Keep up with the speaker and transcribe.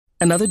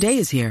Another day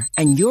is here,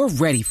 and you're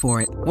ready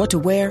for it. What to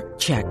wear?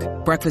 Check.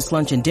 Breakfast,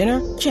 lunch, and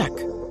dinner? Check.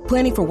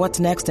 Planning for what's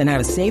next and how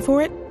to save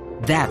for it?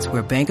 That's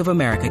where Bank of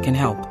America can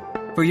help.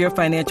 For your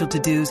financial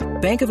to-dos,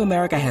 Bank of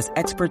America has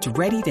experts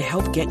ready to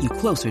help get you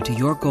closer to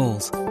your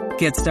goals.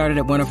 Get started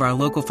at one of our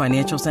local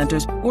financial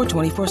centers or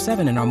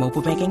 24/7 in our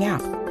mobile banking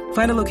app.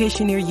 Find a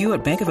location near you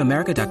at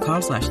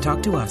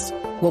bankofamerica.com/talktous.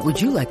 What would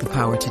you like the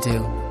power to do?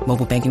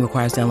 Mobile banking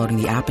requires downloading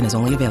the app and is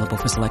only available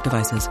for select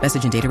devices.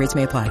 Message and data rates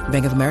may apply.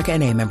 Bank of America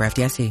N.A., member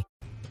FDIC.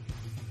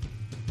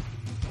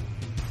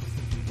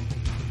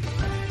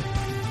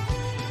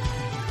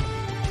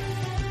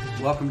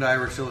 Welcome to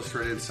Irish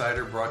Illustrated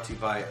Insider, brought to you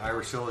by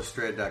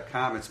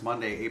IrishIllustrated.com. It's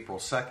Monday, April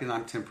 2nd.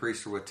 I'm Tim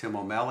Priester with Tim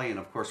O'Malley, and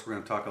of course we're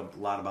going to talk a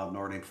lot about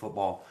Notre Dame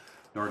football,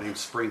 Notre Dame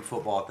spring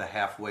football at the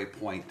halfway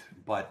point.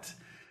 But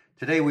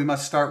today we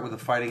must start with the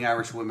Fighting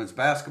Irish women's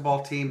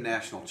basketball team,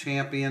 national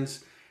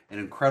champions, an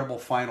incredible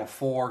Final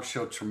Four,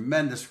 showed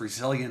tremendous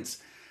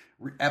resilience,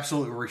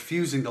 absolutely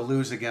refusing to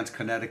lose against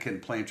Connecticut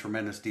and playing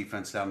tremendous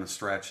defense down the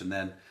stretch. And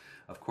then,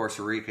 of course,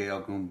 Arike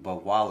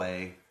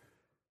Ogunbowale.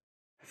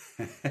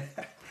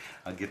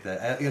 I'll get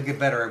that. It'll get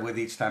better with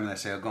each time that I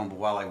say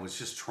Ogunbowale was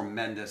just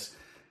tremendous,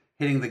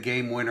 hitting the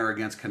game winner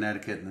against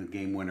Connecticut and the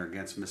game winner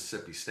against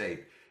Mississippi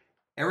State.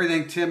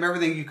 Everything, Tim,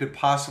 everything you could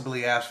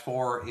possibly ask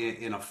for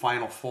in a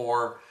Final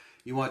Four.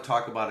 You want to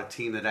talk about a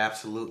team that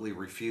absolutely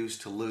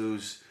refused to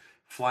lose,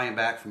 flying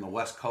back from the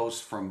West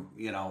Coast from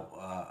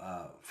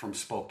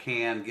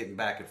Spokane, getting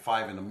back at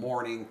 5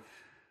 a.m.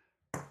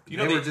 You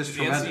know, the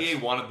NCAA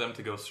wanted them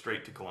to go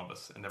straight to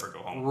Columbus and never go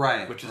home.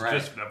 Right. Which is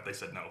just, they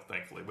said no,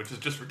 thankfully, which is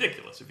just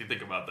ridiculous if you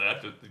think about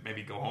that. To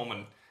maybe go home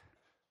and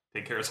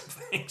take care of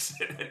some things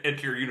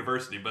at your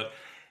university. But,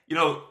 you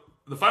know,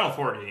 the Final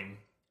Four game,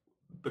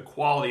 the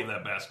quality of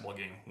that basketball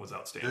game was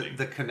outstanding.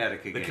 The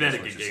Connecticut game. The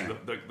Connecticut game.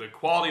 The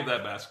quality of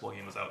that basketball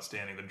game was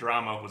outstanding. The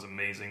drama was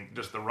amazing.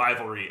 Just the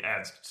rivalry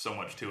adds so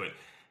much to it.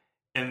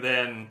 And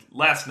then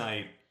last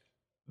night,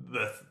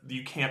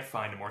 you can't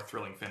find a more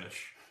thrilling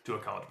finish to a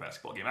college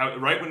basketball game.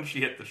 Right when she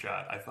hit the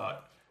shot, I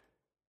thought,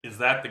 is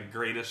that the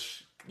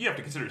greatest... You have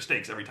to consider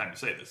stakes every time you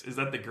say this. Is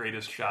that the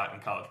greatest shot in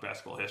college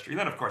basketball history? And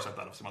then, of course, I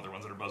thought of some other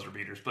ones that are buzzer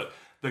beaters. But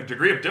the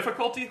degree of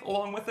difficulty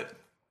along with it,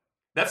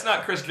 that's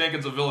not Chris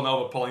Jenkins of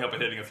Villanova pulling up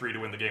and hitting a three to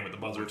win the game at the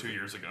buzzer 2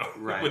 years ago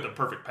with a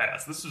perfect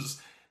pass.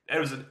 It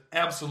was an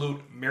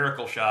absolute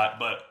miracle shot,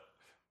 but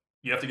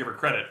you have to give her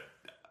credit.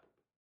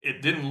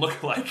 It didn't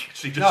look like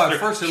she just... No, at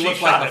first it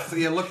looked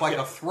like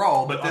a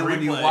throw, but then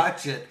when you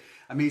watch it,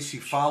 I mean, she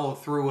followed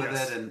through with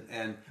it,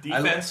 and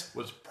defense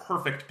was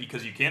perfect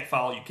because you can't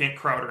foul, you can't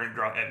crowd her and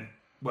draw, and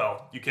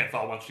you can't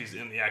foul once she's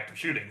in the act of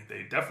shooting.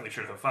 They definitely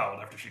should have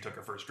fouled after she took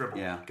her first dribble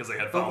because they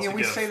had fouls. But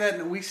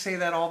we say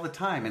that all the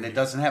time, and it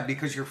doesn't happen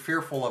because you're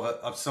fearful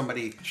of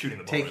somebody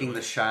taking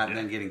the shot and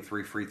then getting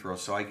 3 free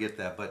throws. So I get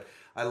that, but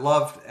I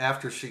loved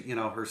after she,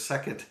 her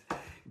second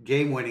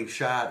game-winning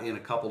shot in a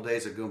couple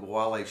days at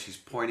Ogunbowale, she's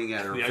pointing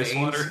at her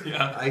veins.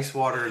 Ice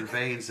water and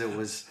veins. It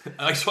was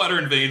ice water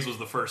and veins was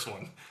the first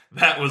one.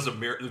 That was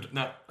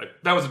that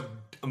was an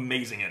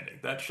amazing ending.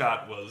 That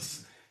shot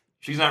was.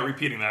 She's not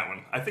repeating that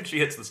one. I think she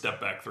hits the step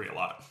back 3 a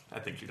lot. I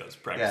think she does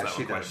practice that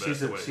one quite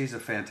a bit. She's a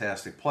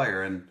fantastic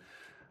player, and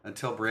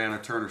until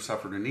Brianna Turner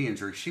suffered a knee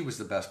injury, she was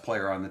the best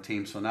player on the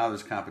team. So now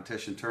there's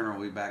competition. Turner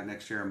will be back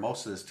next year, and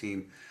most of this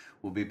team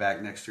will be back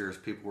next year, as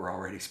people were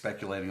already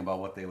speculating about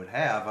what they would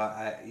have.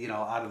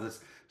 Out of this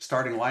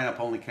starting lineup,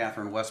 only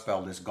Catherine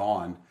Westbeld is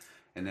gone,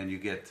 and then you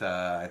get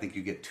I think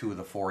you get 2 of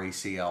the 4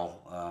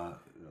 ACL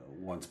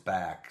ones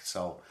back.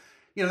 So,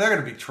 they're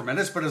going to be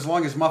tremendous. But as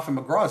long as Muffin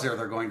McGraw is there,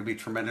 they're going to be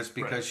tremendous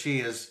because she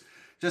is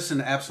just an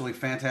absolutely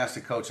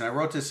fantastic coach. And I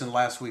wrote this in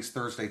last week's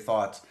Thursday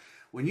Thoughts.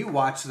 When you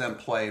watch them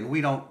play, and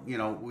we don't,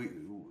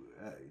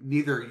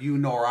 neither you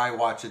nor I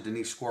watch it.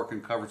 Denise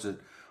Skorkin covers it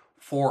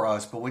for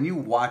us. But when you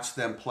watch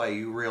them play,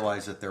 you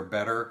realize that they're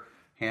better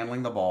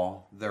handling the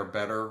ball. They're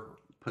better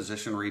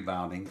position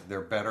rebounding.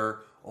 They're better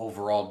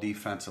overall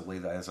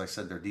defensively. As I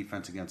said, their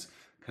defense against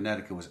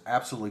Connecticut was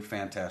absolutely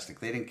fantastic.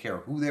 They didn't care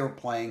who they were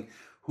playing,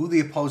 who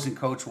the opposing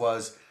coach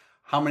was,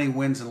 how many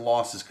wins and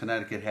losses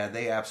Connecticut had.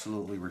 They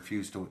absolutely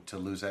refused to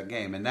lose that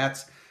game. And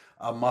that's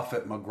a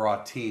Muffet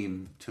McGraw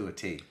team to a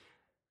T.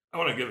 I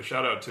want to give a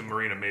shout out to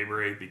Marina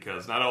Mayberry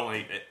because not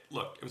only, it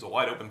was a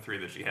wide open 3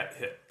 that she had to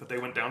hit, but they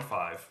went down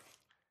 5.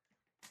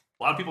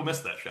 A lot of people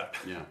missed that shot.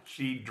 Yeah.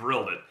 She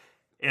drilled it.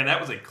 And that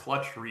was a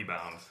clutch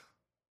rebound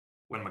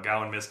when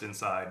McGowan missed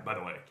inside. By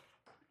the way,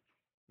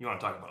 you want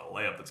to talk about a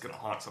layup that's going to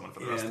haunt someone for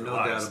the rest of their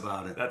lives. No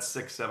doubt about it. That's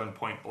 6-7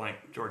 point blank.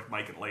 George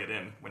Mike can lay it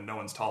in when no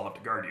one's tall enough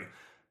to guard you.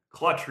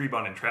 Clutch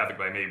rebound in traffic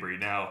by Mayberry.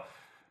 Now,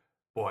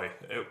 boy,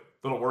 a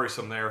little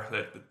worrisome there.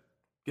 That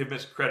give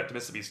credit to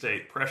Mississippi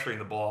State. Pressuring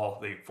the ball.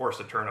 They forced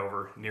a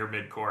turnover near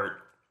midcourt.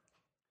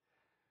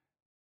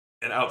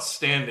 An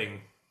outstanding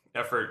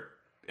effort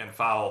and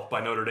foul by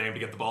Notre Dame to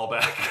get the ball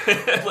back.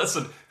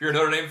 Listen, if you're a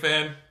Notre Dame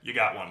fan, you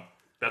got one.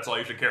 That's all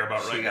you should care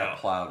about right now.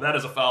 Plowed. That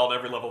is a foul at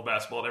every level of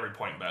basketball, at every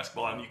point in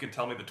basketball. And you can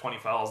tell me the 20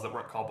 fouls that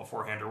weren't called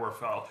beforehand or were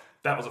foul.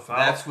 That was a foul.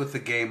 That's with the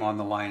game on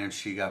the line, and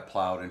she got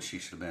plowed, and she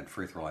should have been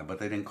free throw line, but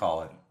they didn't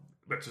call it.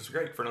 Which is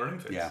great for Notre Dame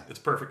fans. Yeah. It's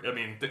perfect. I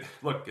mean,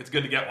 look, it's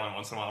good to get one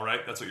once in a while,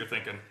 right? That's what you're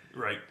thinking,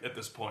 right, at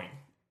this point.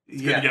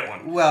 It's good to get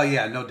one. Well,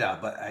 yeah, no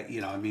doubt. But,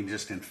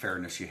 just in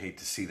fairness, you hate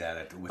to see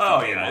that with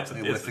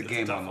the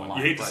game on the line.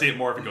 You hate to see it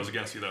more if it goes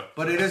against you, though.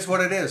 But it is what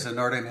it is. And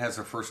Notre Dame has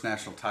their first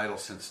national title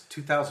since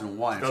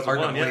 2001. It's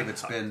hard to believe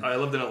it's been... I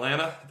lived in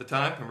Atlanta at the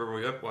time. I remember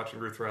we were watching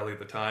Ruth Riley at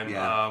the time.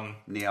 Yeah.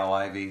 Niele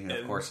Ivey,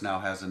 of course, now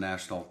has a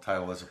national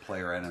title as a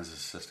player and as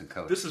assistant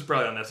coach. This is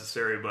probably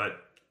unnecessary,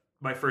 but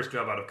my first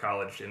job out of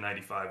college in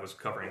 95 was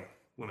covering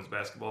women's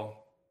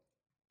basketball.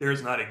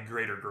 There's not a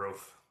greater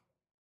growth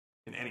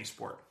in any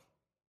sport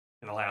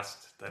in the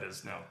last, that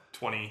is now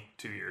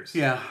 22 years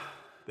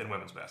than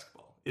women's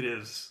basketball. It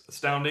is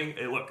astounding.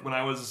 Look, when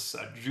I was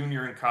a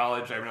junior in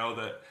college, I know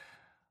that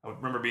I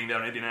remember being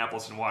down in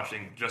Indianapolis and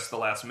watching just the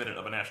last minute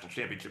of a national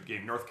championship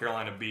game. North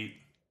Carolina beat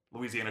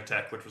Louisiana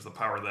Tech, which was the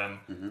power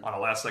then, on a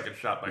last-second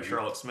shot by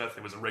Charlotte Smith.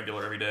 It was a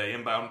regular everyday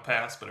inbound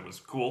pass, but it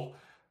was cool.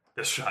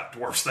 This shot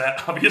dwarfs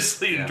that,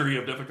 obviously, in degree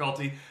of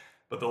difficulty.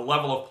 But the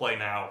level of play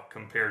now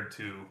compared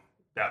to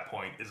that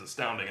point is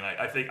astounding. And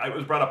I think it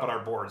was brought up on our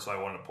board, so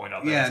I wanted to point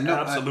out that it's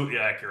absolutely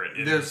accurate.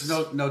 There's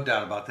no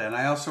doubt about that. And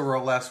I also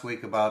wrote last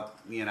week about,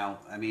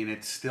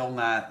 it's still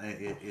not,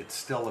 it's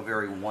still a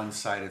very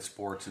one-sided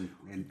sport.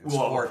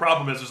 The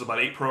problem is there's about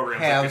 8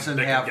 programs haves and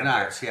that can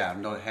have-nots.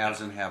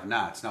 Haves and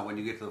have-nots. Now, when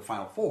you get to the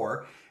Final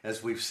Four,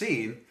 as we've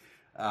seen,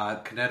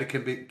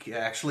 Connecticut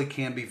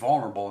can be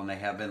vulnerable, and they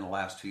have been the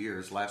last 2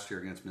 years. Last year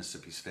against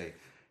Mississippi State,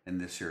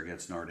 and this year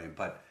against Notre Dame.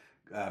 But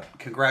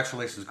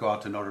congratulations go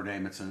out to Notre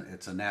Dame.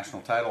 It's a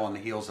national title on the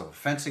heels of a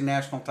fencing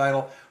national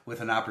title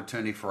with an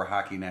opportunity for a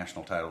hockey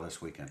national title this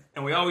weekend.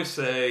 And we always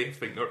say, I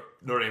think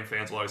Notre Dame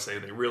fans will always say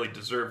they really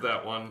deserve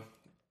that one.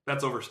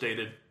 That's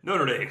overstated.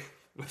 Notre Dame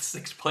with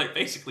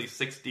basically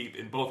 6 deep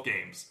in both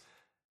games.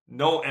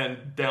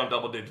 And down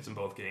double digits in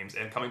both games,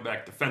 and coming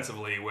back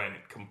defensively when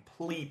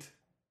complete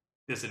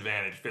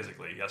disadvantage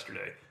physically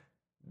yesterday.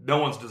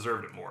 No one's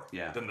deserved it more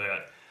than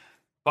that.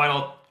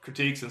 Final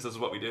critique, since this is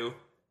what we do.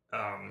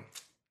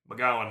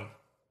 McGowan.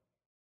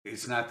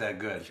 It's not that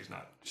good. She's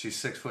not. She's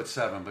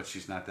 6'7", but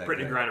she's not that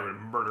Brittany good. Griner would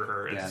murder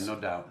her. No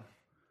doubt.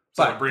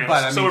 So would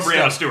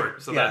Brianna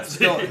Stewart. So that's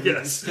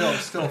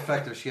still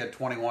effective. She had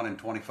 21 and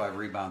 25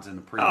 rebounds in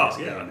the previous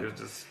game.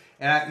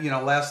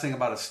 And last thing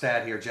about a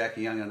stat here: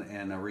 Jackie Young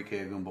and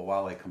Arike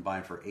Ogunbowale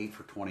combined for 8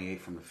 for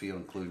 28 from the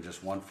field, including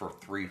just 1 for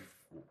 3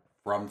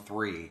 from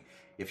 3.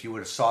 If you would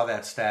have saw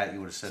that stat, you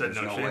would have said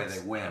there's no way they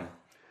win.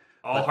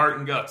 All heart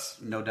and guts.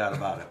 No doubt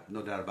about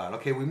it.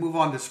 Okay, we move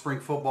on to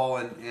spring football,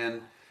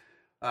 and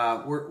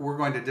we're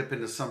going to dip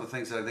into some of the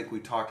things that I think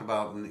we talked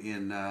about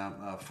in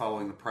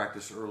following the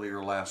practice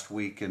earlier last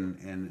week and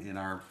in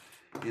our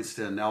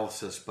instant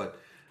analysis. But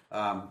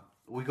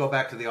we go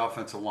back to the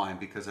offensive line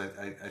because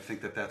I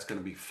think that's going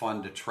to be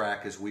fun to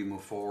track as we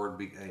move forward.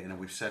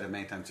 We've said it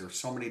many times. There's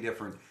so many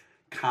different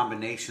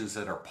combinations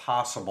that are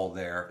possible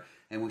there,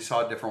 and we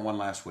saw a different one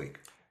last week.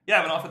 Yeah,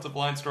 I have an offensive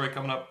line story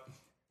coming up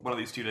one of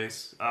these 2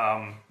 days.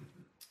 I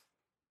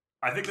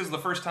think this is the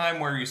first time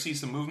where you see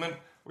some movement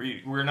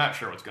where we're not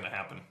sure what's going to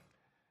happen.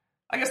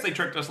 I guess they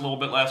tricked us a little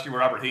bit last year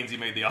where Robert Hainsey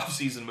made the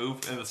offseason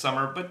move in the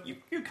summer, but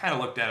you kind of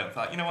looked at it and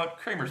thought, you know what,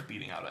 Kramer's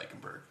beating out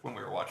Eichenberg when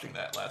we were watching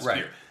that last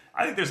year.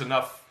 I think there's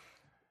enough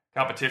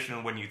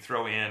competition when you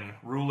throw in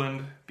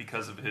Ruland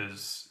because of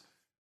his,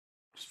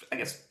 I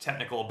guess,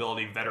 technical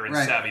ability, veteran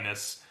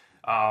savviness,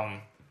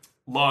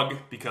 Lugg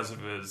because of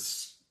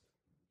his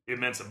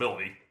immense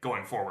ability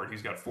going forward.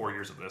 He's got 4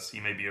 years of this. He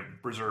may be a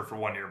reserve for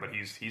 1 year, but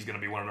he's going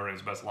to be one of Notre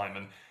Dame's best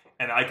linemen.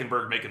 And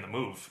Eichenberg making the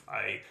move.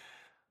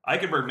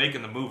 Eichenberg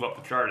making the move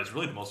up the chart is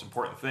really the most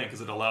important thing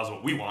because it allows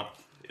what we want,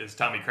 is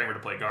Tommy Kramer to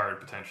play guard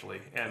potentially.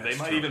 And they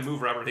might even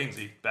move Robert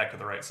Hainsey back to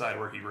the right side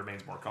where he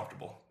remains more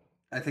comfortable.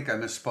 I think I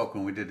misspoke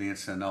when we did the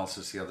instant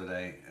analysis the other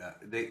day.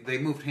 They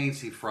moved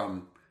Hainsey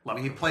from...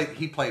 he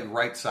played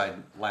right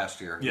side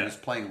last year. He was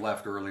playing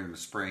left earlier in the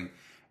spring,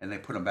 and they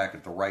put him back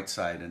at the right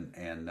side.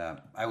 And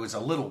I was a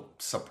little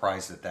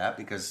surprised at that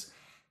because...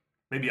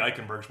 Maybe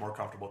Eichenberg's more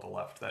comfortable at the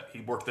left. That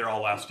he worked there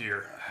all last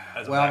year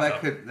as a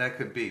backup. that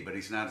could be, but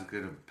he's not as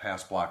good a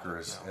pass blocker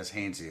as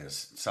Hainsey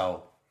is.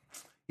 So,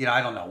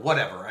 I don't know.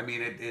 Whatever. I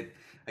mean,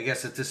 I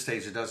guess at this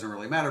stage it doesn't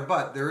really matter.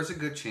 But there is a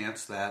good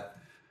chance that,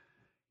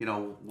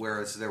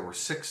 whereas there were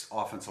 6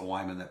 offensive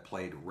linemen that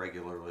played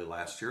regularly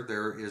last year,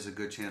 there is a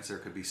good chance there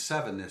could be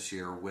 7 this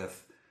year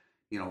with,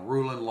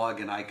 Ruland, Lugg,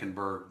 and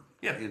Eichenberg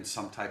in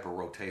some type of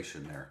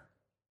rotation there.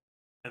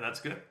 And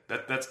that's good.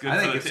 That's good.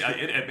 I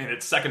mean,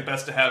 it's second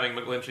best to having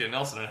McGlinchey and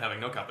Nelson and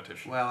having no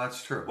competition. Well,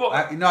 that's true. Well,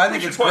 I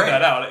think it's point great.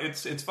 That out.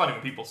 It's funny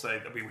when people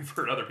say. I mean, we've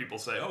heard other people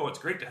say, "Oh, it's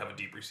great to have a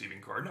deep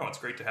receiving core." No, it's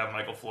great to have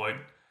Michael Floyd,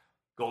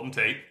 Golden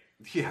Tate.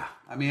 Yeah,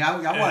 I mean, I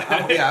want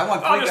 3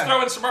 I'll just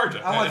throw in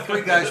Samardzija. I want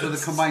 3 guys with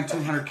a combined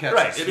 200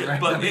 catches. Right,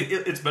 but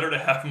it's better to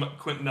have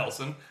Quentin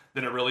Nelson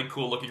than a really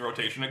cool looking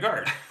rotation at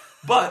guard.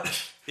 But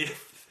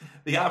if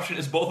the option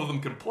is both of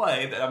them can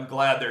play. That I'm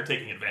glad they're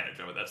taking advantage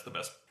of it. That's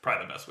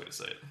probably the best way to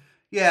say it.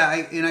 Yeah,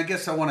 I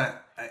guess I want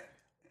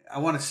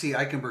to see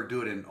Eichenberg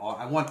do it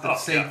I want the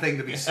same thing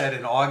to be said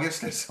in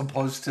August as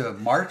opposed to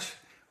March.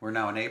 We're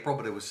now in April,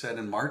 but it was said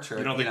in March.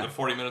 You don't think the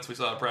 40 minutes we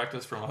saw at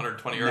practice from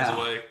 120 yards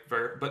away?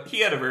 But he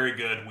had a very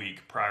good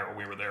week prior.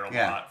 We were there a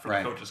lot for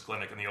the coaches'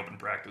 clinic and the open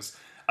practice.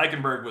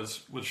 Eichenberg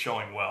was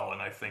showing well,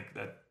 and I think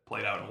that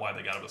played out in why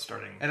they got him a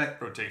starting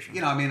rotation.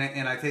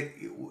 And I think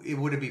it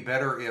would be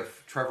better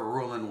if Trevor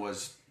Ruland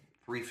was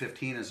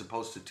 315 as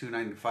opposed to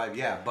 295.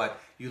 Yeah,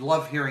 but you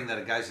love hearing that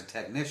a guy's a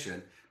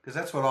technician because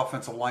that's what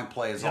offensive line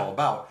play is all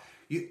about.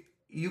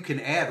 You can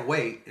add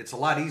weight. It's a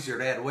lot easier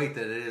to add weight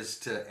than it is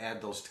to add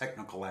those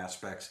technical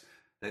aspects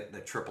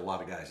that trip a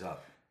lot of guys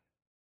up.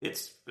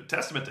 It's a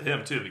testament to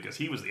him, too, because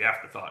he was the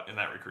afterthought in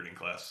that recruiting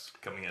class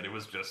coming in. It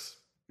was just...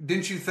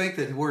 Didn't you think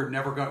that we were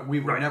never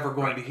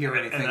going to hear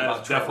anything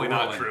about Trevor definitely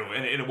Ruland? Not true,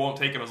 and it won't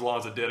take him as long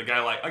as it did. A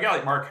guy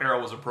like Mark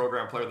Harrell was a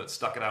program player that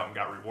stuck it out and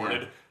got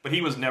rewarded, but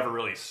he was never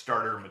really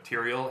starter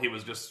material. He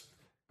was just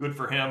good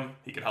for him.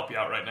 He could help you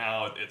out right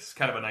now. It's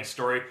kind of a nice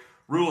story.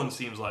 Ruland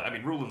seems like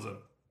Ruland's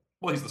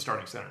he's the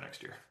starting center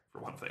next year for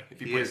one thing. If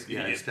he plays,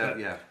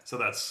 So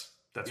that's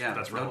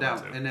no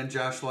doubt. Too. And then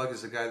Josh Lugg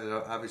is a guy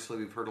that obviously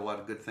we've heard a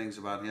lot of good things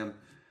about him,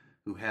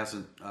 who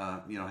hasn't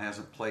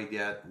played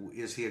yet.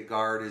 Is he a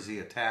guard? Is he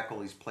a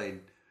tackle? He's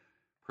played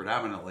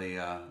predominantly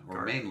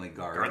mainly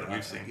guard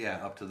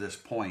up to this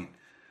point.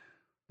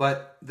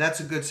 But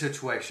that's a good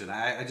situation.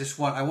 I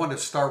want to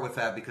start with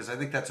that because I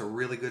think that's a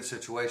really good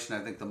situation.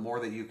 I think the more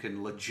that you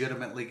can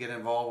legitimately get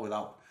involved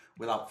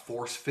without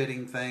force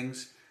fitting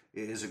things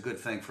is a good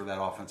thing for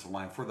that offensive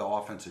line, for the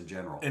offense in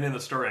general. And in the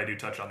story, I do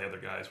touch on the other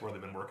guys where they've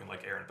been working,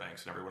 like Aaron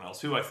Banks and everyone else,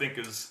 who I think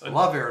is...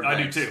 Love Aaron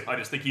Banks. I do too. I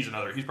just think he's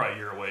probably a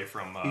year away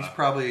from... he's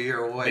probably a year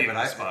away, but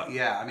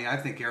I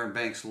think Aaron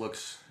Banks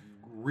looks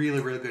really,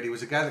 really good. He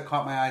was a guy that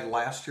caught my eye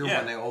last year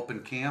when they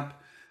opened camp,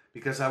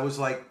 because I was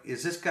like,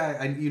 is this guy...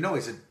 he's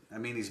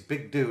a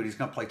big dude. He's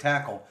going to play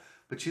tackle.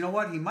 But you know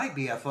what? He might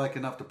be athletic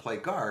enough to play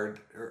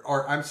guard,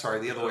 or I'm sorry,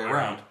 the other way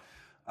around.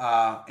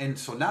 And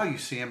so now you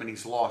see him and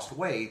he's lost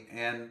weight,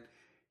 and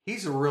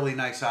he's a really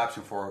nice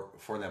option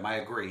for them. I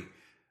agree.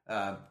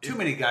 Too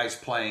many guys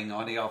playing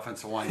on the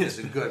offensive line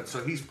isn't good,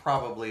 so he's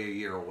probably a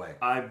year away.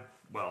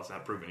 It's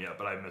not proven yet,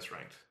 but I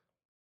misranked.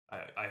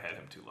 I had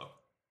him too low.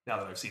 Now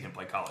that I've seen him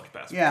play college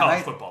basketball,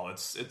 college football,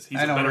 he's a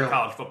better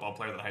college football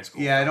player than high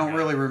school. Yeah, I don't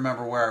really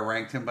remember where I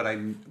ranked him,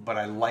 but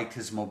I liked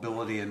his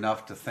mobility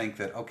enough to think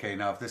that, okay,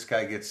 now if this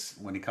guy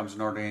when he comes to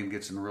Notre Dame,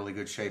 gets in really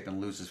good shape and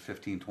loses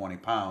 15, 20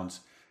 pounds,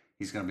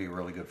 he's going to be a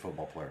really good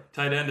football player.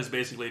 Tight end is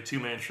basically a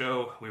two-man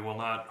show. We will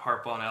not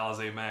harp on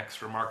Alize Mack's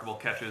remarkable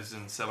catches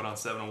in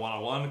 7-on-7 and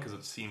 1-on-1 because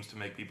it seems to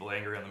make people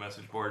angry on the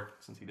message board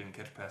since he didn't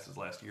catch passes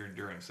last year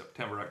during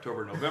September,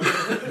 October,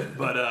 November.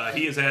 But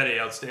he has had an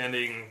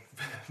outstanding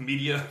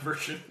media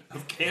version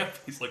of camp.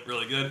 He's looked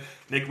really good.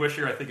 Nick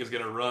Wisher, I think, is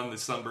going to run the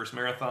Sunburst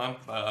Marathon.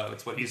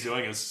 That's what he's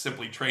doing, is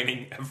simply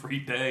training every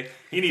day.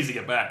 He needs to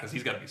get back because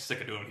he's got to be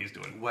sick of doing what he's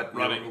doing.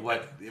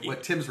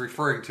 What Tim's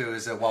referring to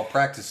is that while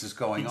practice is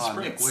going on,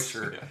 Nick Wisher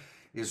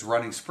is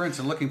running sprints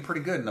and looking pretty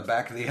good in the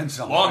back of the end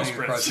zone. Long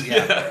sprints.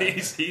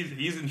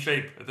 He's in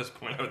shape at this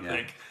point, I would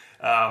think.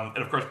 And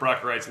of course,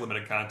 Brock Wright's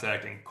limited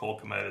contact, and Cole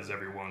Kmet is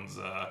everyone's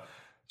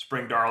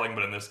spring darling.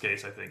 But in this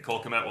case, I think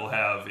Cole Kmet will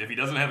have, if he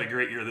doesn't have a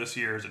great year this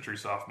year as a true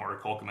sophomore,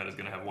 Cole Kmet is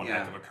going to have one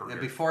heck of a career.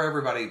 And before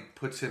everybody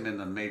puts him in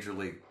the Major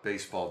League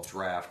Baseball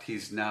draft,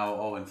 he's now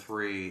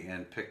 0-3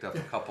 and picked up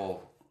a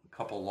couple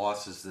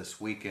losses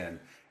this weekend.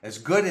 As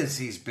good as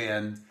he's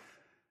been,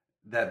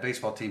 that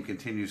baseball team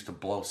continues to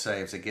blow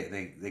saves.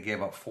 They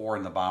gave up 4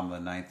 in the bottom of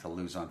the ninth to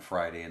lose on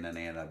Friday, and then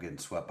they ended up getting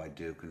swept by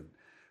Duke.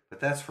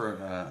 But that's for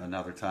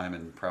another time,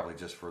 and probably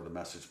just for the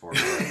message board.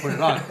 Put it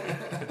on.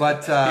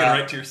 But you gotta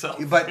write to yourself.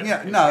 But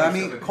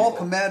Cole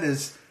Kmet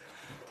is.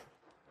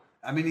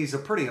 He's a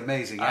pretty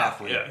amazing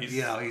athlete.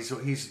 Yeah,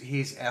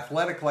 he's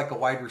athletic like a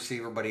wide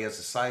receiver, but he has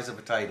the size of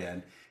a tight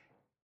end.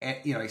 And,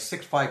 he's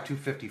 6'5",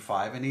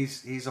 255, and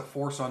he's a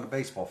force on the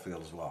baseball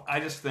field as well. I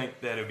just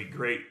think that it would be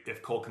great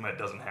if Cole Kmet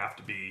doesn't have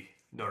to be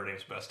Notre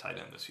Dame's best tight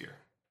end this year.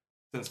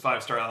 Since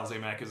 5-star Alize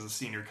Mack is a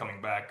senior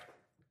coming back,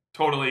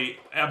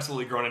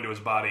 absolutely grown into his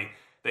body.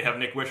 They have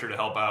Nick Wisher to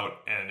help out,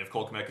 and if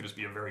Cole Kmet could just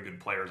be a very good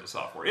player as a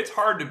sophomore. It's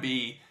hard to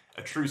be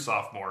a true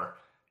sophomore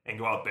and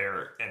go out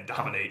there and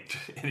dominate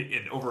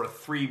in over a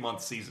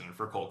 3-month season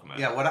for Cole Kmet.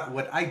 Yeah,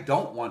 what I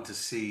don't want to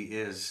see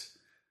is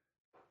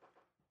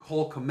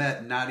Cole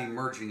Kmet not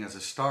emerging as a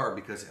star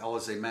because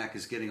Alize Mack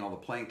is getting all the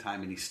playing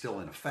time and he's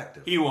still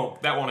ineffective.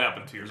 That won't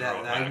happen 2 years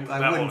ago.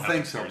 I wouldn't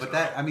think so. But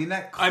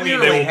that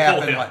clearly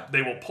happened.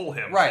 They will pull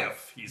him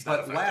if he's not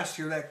effective. Last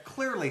year that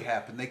clearly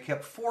happened. They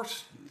kept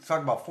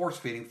talking about force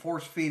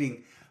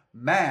feeding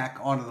Mack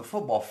onto the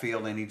football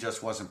field, and he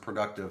just wasn't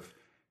productive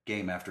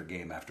game after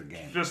game after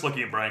game. Just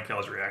looking at Brian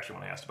Kelly's reaction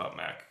when I asked about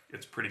Mack,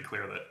 it's pretty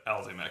clear that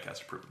Alize Mack has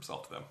to prove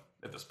himself to them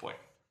at this point.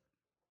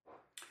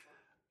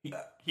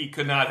 He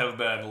could not have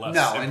been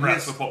less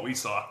impressed with what we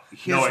saw.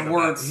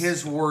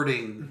 His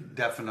wording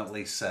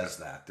definitely says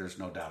that. There's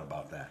no doubt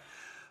about that.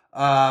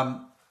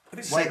 Um, I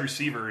think wide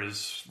receiver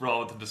is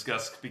relevant to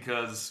discuss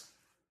because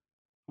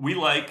we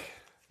like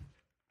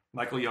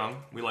Michael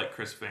Young, we like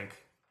Chris Fink,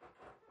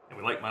 and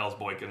we like Miles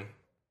Boykin.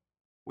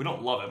 We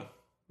don't love him,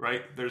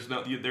 right? There's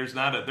not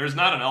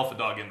an alpha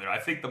dog in there. I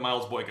think the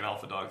Miles Boykin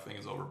alpha dog thing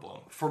is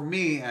overblown. For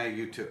me,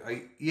 you too.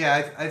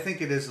 I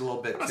think it is a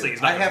little bit.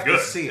 I have good.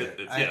 to see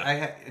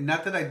it.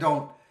 Not that I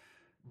don't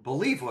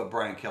believe what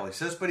Brian Kelly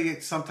says, but he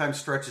sometimes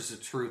stretches the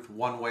truth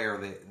one way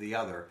or the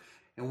other.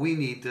 And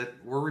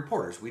we're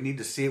reporters. We need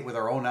to see it with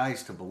our own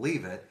eyes to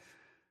believe it.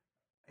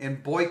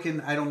 And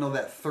Boykin, I don't know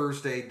that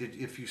Thursday,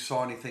 if you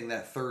saw anything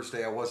that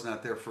Thursday, I was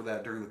not there for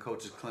that during the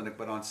coaches clinic,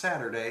 but on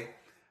Saturday,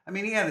 I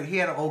mean, he had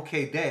an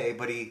okay day,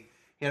 but he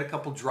had a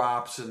couple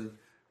drops, and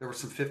there were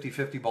some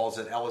 50-50 balls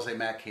that Alizé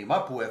Mack came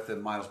up with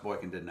that Miles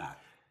Boykin did not.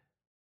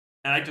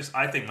 And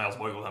I think Miles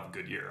Boykin will have a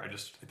good year. I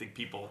think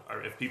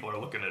if people are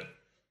looking at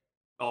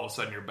all of a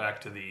sudden you're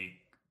back to the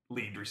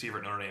lead receiver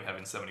at Notre Dame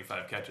having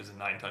 75 catches and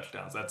 9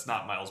 touchdowns. That's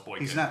not Miles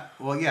Boykin. He's not.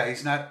 Well, yeah,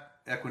 he's not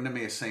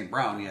Equanimeous St.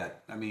 Brown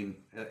yet. I mean,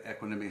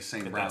 Equanimeous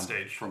St. Brown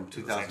stage, from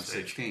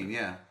 2016.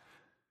 Yeah.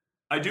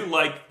 I do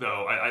like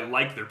though. I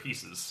like their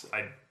pieces.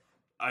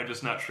 I'm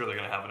just not sure they're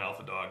going to have an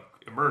alpha dog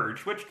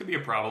emerge, which could be a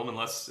problem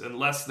unless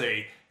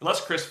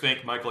Chris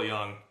Fink, Michael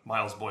Young,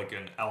 Miles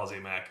Boykin,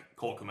 Alizé Mack,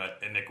 Cole Kmet,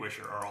 and Nick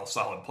Wisher are all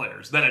solid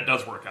players. Then it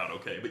does work out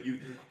okay. But you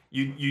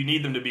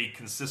need them to be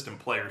consistent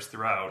players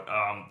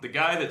throughout. The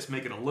guy that's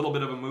making a little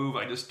bit of a move,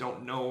 I just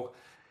don't know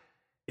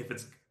if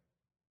it's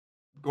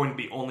going to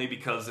be only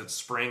because it's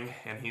spring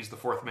and he's the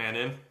fourth man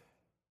in.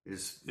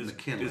 Is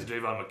McKinley. Is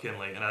Javon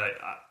McKinley. And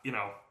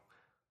a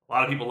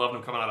lot of people loved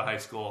him coming out of high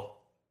school.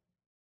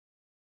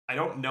 I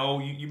don't know.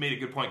 You made a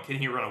good point. Can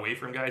he run away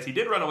from guys? He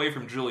did run away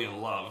from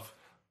Julian Love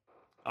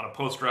on a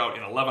post route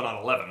in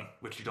 11-on-11,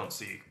 which you don't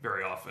see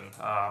very often.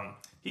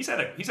 He's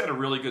had a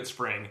really good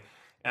spring.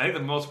 And I think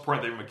the most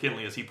important thing for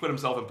McKinley is he put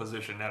himself in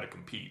position now to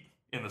compete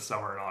in the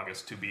summer and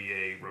August to be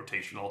a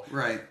rotational.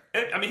 Right.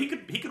 I mean,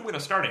 he could win a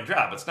starting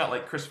job. It's not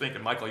like Chris Fink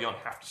and Michael Young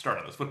have to start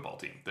on this football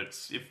team.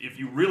 That's if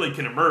you really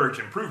can emerge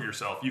and prove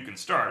yourself, you can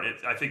start.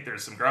 I think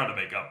there's some ground to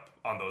make up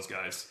on those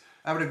guys.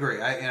 I would agree.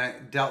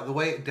 The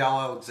way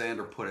Dal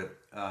Alexander put it,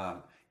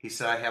 he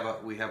said,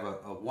 we have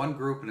a one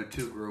group and a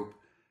two group,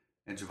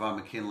 and Javon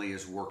McKinley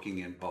is working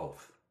in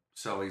both.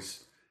 So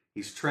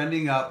he's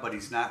trending up, but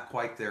he's not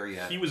quite there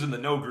yet. He was in the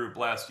no group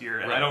last year,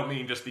 and right. I don't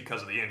mean just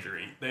because of the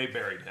injury. They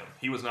buried him.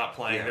 He was not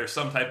playing. Yeah. There's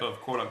some type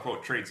of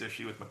quote-unquote traits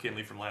issue with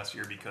McKinley from last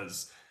year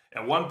because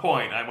at one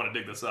point, I want to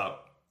dig this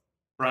up,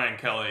 Brian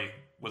Kelly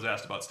was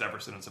asked about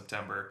Stepherson in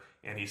September,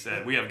 and he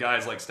said, we have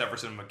guys like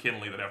Stepherson and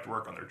McKinley that have to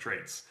work on their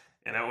traits.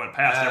 And that went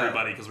past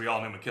everybody because we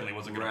all knew McKinley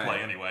wasn't going to play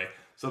anyway.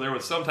 So there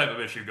was some type of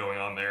issue going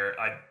on there.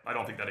 I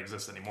don't think that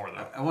exists anymore,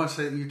 though. I want to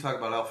say, you talk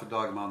about alpha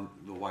dog among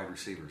the wide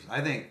receivers.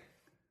 I think,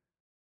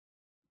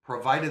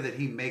 provided that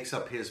he makes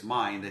up his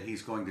mind that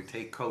he's going to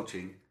take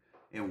coaching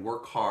and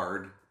work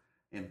hard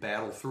and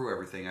battle through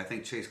everything, I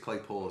think Chase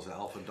Claypool is an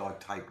alpha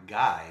dog type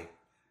guy.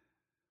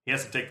 He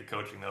has to take the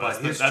coaching, though. That's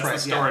the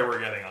story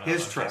we're getting on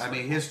his traits. I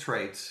mean, his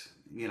traits.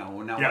 We're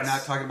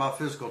not talking about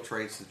physical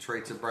traits. The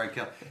traits of Brian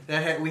Kelly.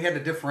 We had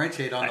to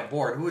differentiate on the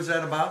board. Who was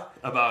that about?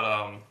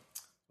 About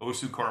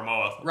Osu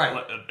Koromoa, right,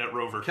 at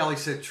Rover. Kelly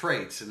said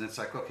traits, and it's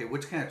like, okay,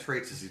 which kind of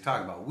traits is he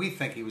talking about? We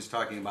think he was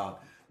talking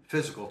about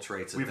physical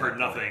traits. We've heard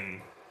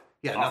nothing.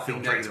 Yeah,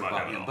 nothing negative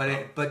about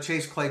him. But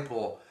Chase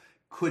Claypool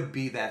could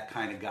be that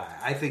kind of guy.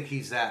 I think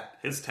he's that.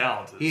 His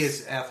talent. He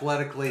is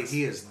athletically.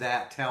 He is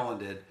that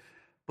talented.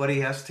 But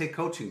he has to take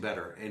coaching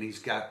better, and he's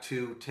got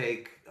to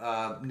take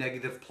handle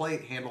negative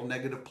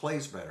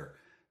plays better.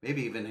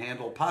 Maybe even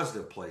handle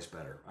positive plays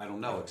better. I don't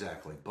know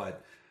exactly,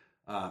 but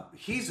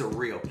he's a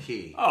real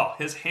key. Oh,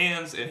 his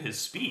hands and his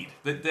speed.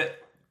 That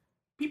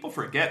people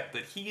forget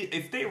that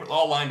if they were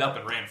all lined up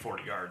and ran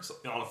 40 yards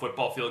on a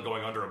football field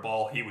going under a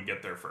ball, he would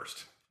get there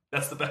first.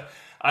 That's the best.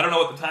 I don't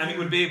know what the timing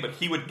would be, but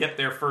he would get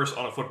there first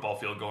on a football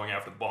field going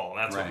after the ball, and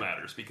that's what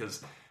matters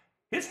because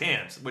his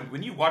hands.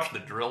 When you watch the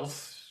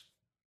drills.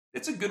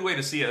 It's a good way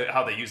to see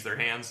how they use their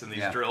hands in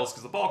these drills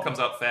because the ball comes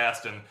out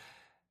fast and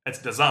it's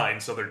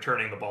designed so they're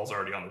turning the ball's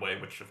already on the way,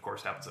 which of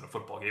course happens in a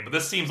football game. But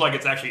this seems like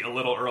it's actually a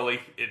little early.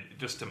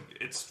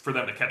 It's for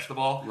them to catch the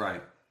ball.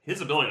 Right.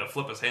 His ability to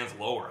flip his hands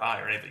low or high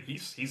or anything,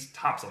 he's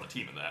tops on the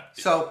team in that.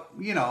 So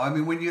he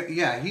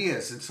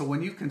is. And so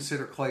when you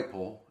consider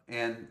Claypool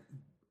and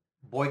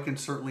Boykin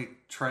certainly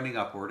trending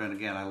upward, and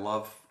again,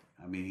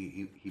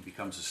 he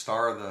becomes a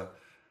star of the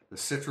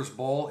Citrus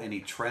Bowl, and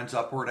he trends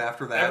upward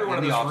after that. Everyone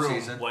in this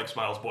offseason room likes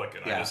Miles Boykin.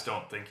 Yeah. I just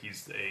don't think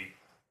he's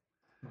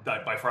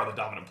by far the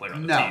dominant player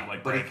on the team.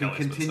 Like but he can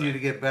continue to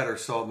get better.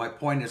 So my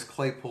point is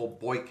Claypool,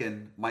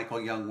 Boykin, Michael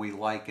Young, we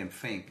like, and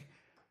Fink.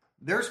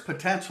 There's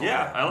potential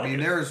there. I like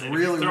there's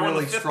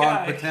really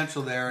strong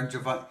potential there. And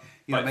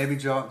maybe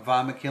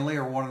Javon McKinley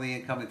or one of the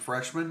incoming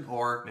freshmen,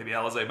 or maybe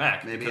Alizé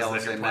Mack. Maybe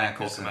Alizé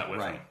Mack is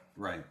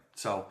right.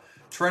 So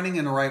trending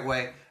in the right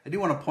way. I do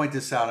want to point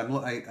this out.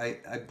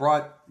 I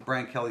brought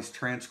Brian Kelly's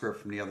transcript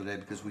from the other day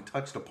because we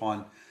touched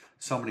upon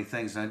so many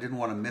things, and I didn't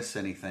want to miss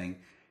anything.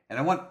 And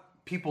I want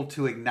people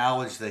to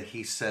acknowledge that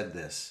he said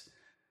this.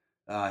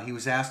 He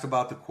was asked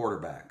about the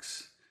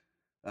quarterbacks.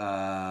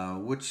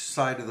 Which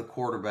side of the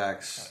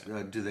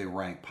quarterbacks do they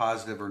rank,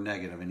 positive or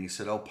negative? And he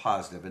said,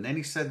 positive. And then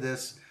he said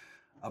this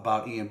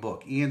about Ian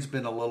Book. Ian's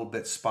been a little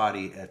bit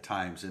spotty at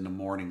times in the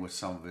morning with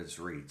some of his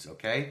reads,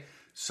 okay?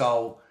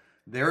 So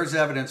there is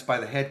evidence by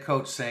the head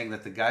coach saying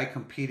that the guy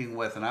competing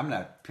with, and I'm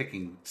not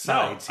picking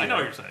sides I here. know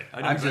what you're saying.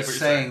 I'm just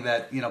saying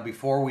that,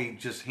 before we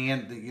just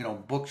hand,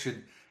 Book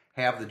should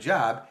have the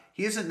job,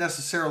 he isn't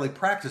necessarily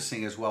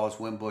practicing as well as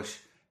Wimbush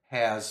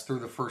has through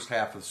the first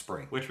half of the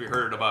spring. Which we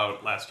heard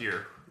about last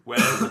year when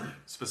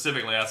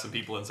specifically asked some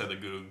people inside the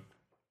Goog,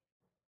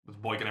 was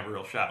Boykin have a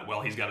real shot?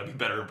 Well, he's got to be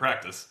better in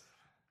practice.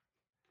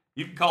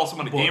 You can call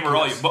someone a gamer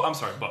all you... I'm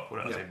sorry, Book.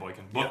 What did I say?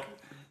 Boykin. Book.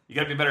 You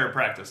got to be better in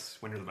practice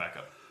when you're the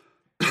backup.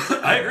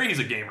 I agree he's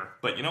a gamer,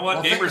 but you know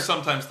what? Gamers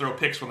sometimes throw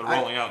picks when they're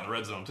rolling out in the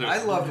red zone too.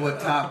 I loved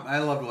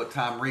what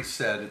Tom Reese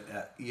said.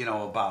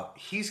 About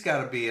he's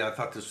got to be. I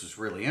thought this was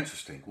really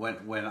interesting.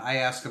 When I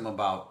asked him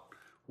about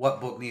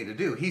what Book needed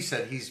to do, he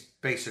said he's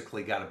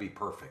basically got to be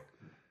perfect.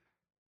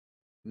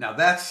 Now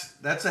that's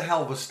a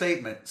hell of a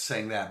statement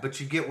saying that, but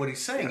you get what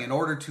he's saying. In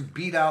order to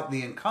beat out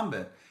the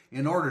incumbent,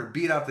 in order to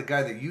beat out the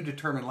guy that you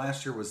determined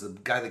last year was the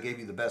guy that gave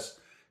you the best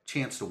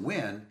chance to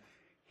win,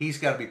 he's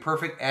got to be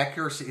perfect.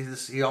 Accuracy,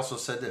 he also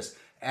said this,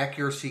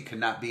 accuracy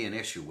cannot be an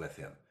issue with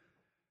him.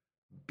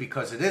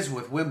 Because it is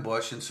with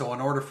Wimbush, and so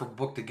in order for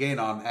Book to gain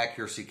on him,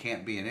 accuracy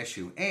can't be an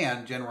issue.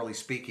 And generally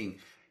speaking,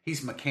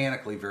 he's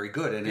mechanically very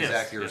good, and his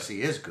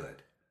accuracy is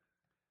good.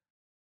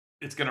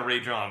 It's going to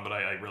rage on, but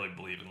I really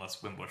believe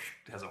unless Wimbush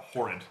has a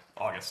horrid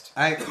August.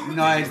 I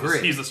agree.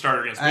 He's the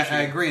starter against Michigan.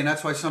 I agree, and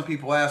that's why some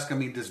people ask,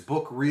 does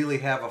Book really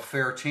have a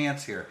fair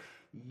chance here?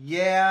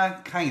 Yeah,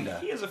 kind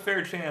of. He has a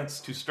fair chance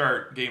to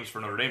start games for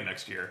Notre Dame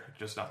next year,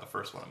 just not the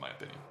first one, in my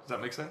opinion. Does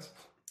that make sense?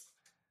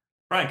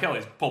 Brian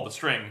Kelly's pulled the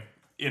string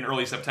in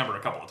early September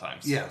a couple of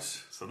times.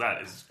 Yes. So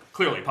that is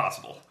clearly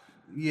possible.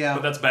 Yeah.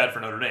 But that's bad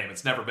for Notre Dame.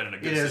 It's never been in a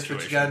good situation. It is,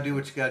 but you got to do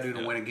what you got to do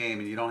to win a game,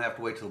 and you don't have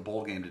to wait till the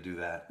bowl game to do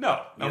that.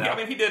 No.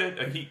 He did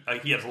it.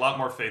 He has a lot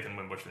more faith in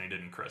Wimbush than he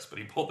did in Chris, but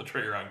he pulled the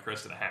trigger on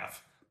Chris in a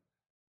half.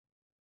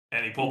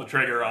 And he pulled the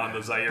trigger on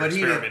the Zaire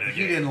experiment in a game.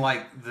 He didn't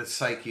like the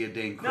psyche of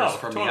Dane Chris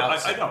from the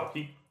outset. I know.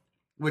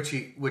 Which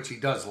he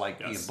does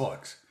like Ian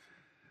Books.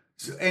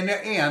 So,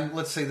 and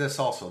let's say this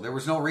also. There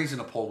was no reason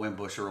to pull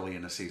Wimbush early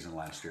in the season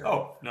last year.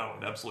 Oh, no,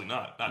 absolutely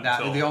not.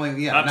 Not until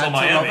Miami.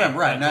 November.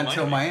 Right, not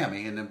until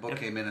Miami. And then Book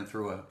came in and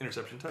threw a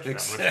interception touchdown,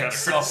 which kind of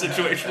hurt the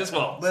situation as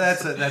well.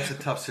 But that's a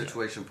tough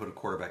situation to put a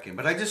quarterback in.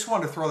 But I just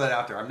wanted to throw that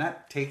out there. I'm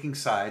not taking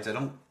sides. I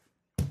don't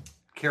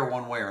care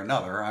one way or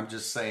another. I'm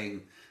just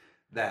saying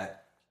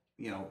that,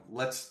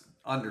 let's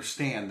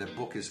understand that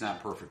Book is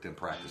not perfect in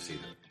practice either.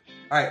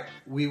 All right,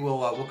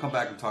 we'll come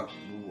back and talk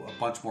a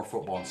bunch more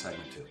football in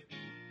segment 2.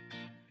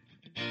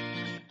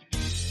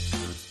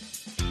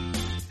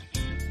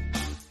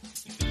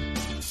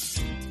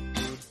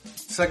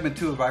 Segment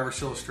 2 of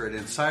Irish Illustrated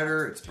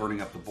Insider. It's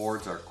burning up the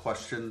boards. Our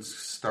questions,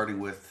 starting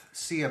with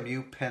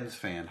CMU Pens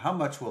fan. How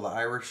much will the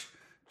Irish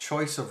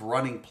choice of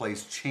running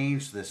plays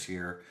change this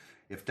year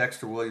if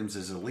Dexter Williams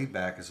is a lead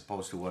back as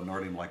opposed to what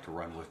Notre Dame like to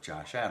run with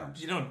Josh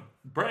Adams?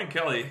 Brian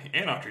Kelly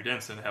and Autry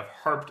Denson have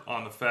harped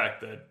on the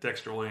fact that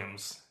Dexter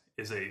Williams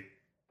is a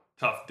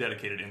tough,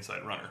 dedicated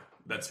inside runner.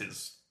 That's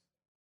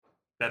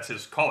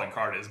his calling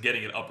card, is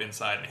getting it up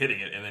inside and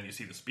hitting it, and then you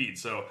see the speed.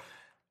 So,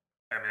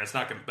 it's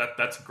not gonna.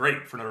 That's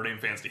great for Notre Dame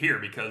fans to hear,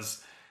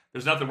 because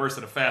there's nothing worse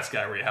than a fast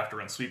guy where you have to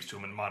run sweeps to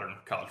him in modern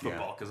college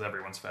football because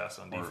everyone's fast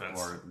on defense.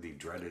 Or the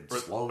dreaded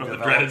slow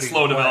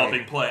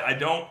developing play. I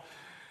don't.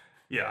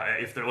 Yeah,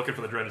 if they're looking for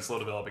the dreaded slow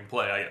developing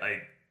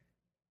play,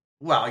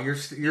 well, you're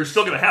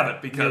still going to have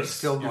it,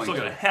 because you're still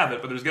going to have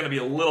it, but there's going to be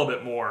a little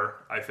bit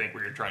more, I think,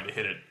 where you're trying to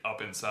hit it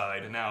up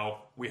inside. And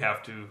now we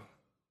have to,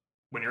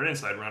 when you're an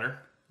inside runner,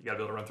 you got to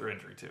be able to run through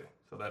injury too.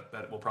 So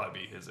that will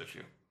probably be his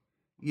issue.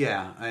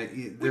 Yeah,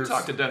 we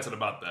talked to Denson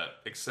about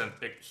that.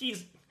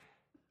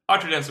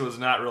 Autry Denson was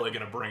not really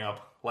going to bring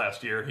up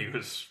last year. He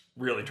was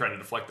really trying to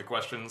deflect the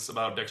questions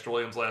about Dexter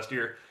Williams last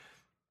year.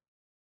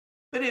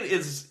 But it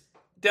is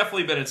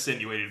definitely been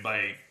insinuated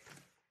by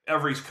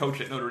every coach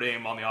at Notre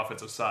Dame on the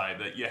offensive side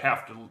that you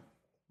have to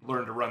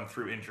learn to run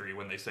through injury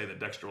when they say that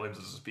Dexter Williams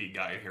is a speed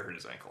guy and he hurt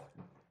his ankle.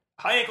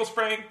 High ankle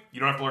sprain, you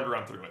don't have to learn to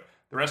run through it.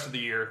 The rest of the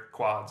year,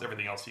 quads,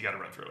 everything else, you got to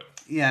run through it.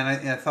 Yeah,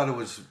 and I thought it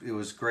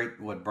was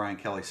great what Brian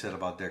Kelly said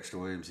about Dexter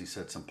Williams. He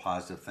said some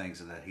positive things,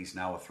 and that he's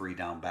now a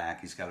 3-down back.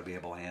 He's got to be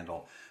able to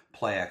handle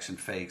play action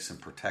fakes and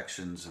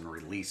protections and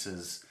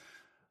releases.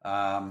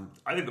 I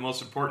think the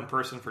most important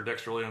person for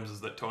Dexter Williams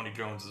is that Tony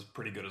Jones is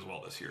pretty good as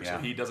well this year, so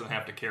he doesn't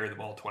have to carry the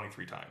ball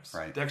 23 times.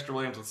 Right. Dexter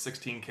Williams with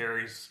 16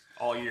 carries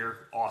all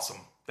year,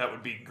 awesome. That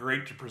would be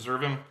great to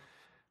preserve him.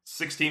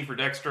 16 for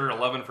Dexter,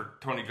 11 for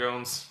Tony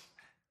Jones.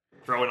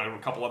 Throw in a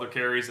couple other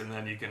carries, and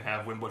then you can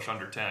have Wimbush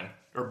under 10.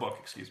 Or Book,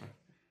 excuse me.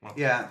 Well,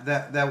 yeah,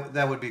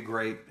 that would be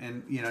great.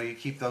 And, you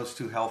keep those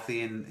two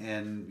healthy,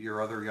 and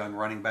your other young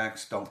running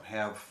backs don't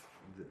have...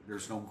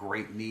 There's no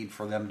great need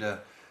for them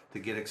to to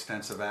get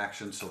extensive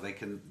action so they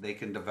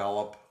can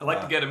develop. I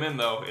like to get him in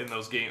though in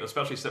those games,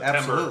 especially September.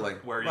 Absolutely.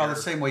 Where the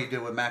same way you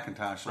did with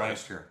McIntosh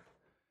last year.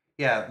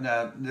 Yeah,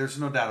 no, there's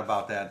no doubt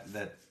about that.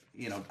 That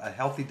a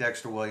healthy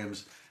Dexter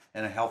Williams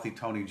and a healthy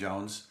Tony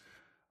Jones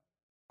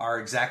are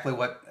exactly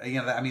what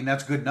I mean.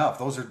 That's good enough.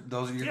 Those are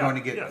you're going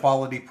to get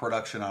quality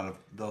production out of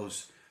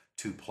those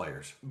two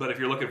players. But if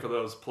you're looking for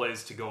those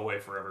plays to go away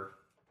forever,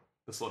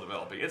 the slow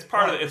developing, it's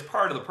part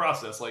of the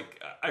process.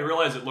 Like I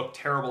realize it looked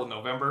terrible in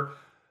November.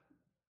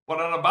 But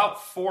on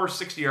about 4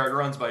 60-yard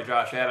runs by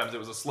Josh Adams, it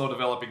was a slow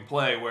developing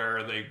play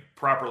where they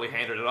properly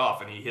handed it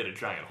off and he hit a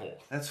giant hole.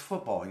 That's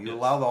football. You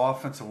allow the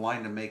offensive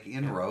line to make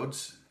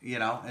inroads,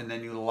 and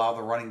then you allow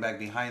the running back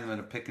behind them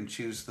to pick and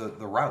choose the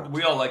route.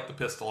 We all like the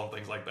pistol and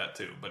things like that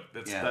too, but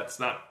that's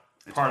not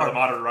part of the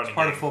modern running game. It's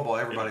part of football.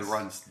 Everybody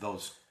runs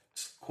those,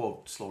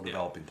 quote, slow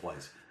developing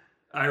plays.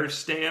 Irish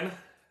Stan,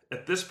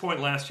 at this point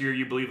last year,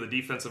 you believe the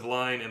defensive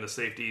line and the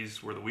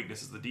safeties were the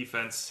weaknesses of the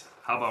defense.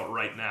 How about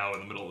right now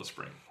in the middle of the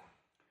spring?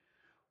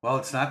 Well,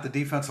 it's not the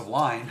defensive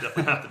line.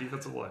 Definitely not the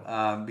defensive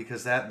line.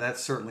 Because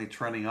that's certainly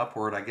trending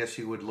upward. I guess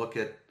you would look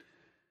at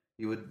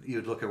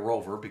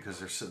Rover because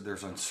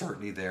there's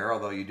uncertainty there.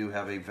 Although you do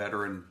have a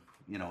veteran,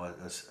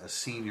 a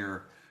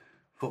senior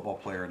football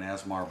player in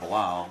Asmar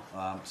Bilal.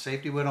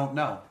 Safety, we don't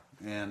know,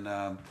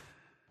 and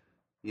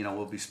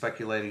we'll be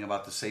speculating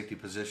about the safety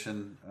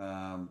position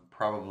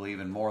probably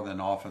even more than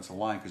the offensive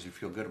line because you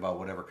feel good about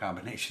whatever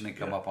combination they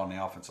come up on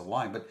the offensive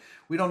line. But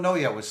we don't know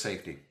yet with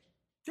safety.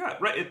 Yeah,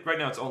 right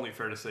now it's only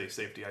fair to say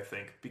safety, I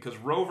think, because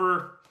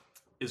Rover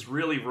is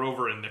really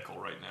Rover and nickel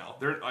right now.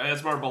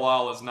 Asmar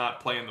Bilal is not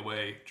playing the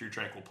way Drew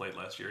Tranquil played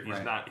last year. He's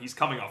not. He's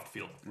coming off the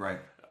field. Right.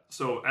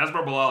 So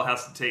Asmar Bilal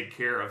has to take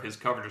care of his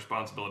coverage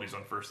responsibilities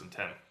on 1st and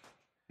 10.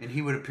 And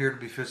he would appear to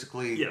be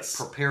physically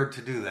prepared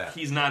to do that.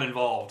 He's not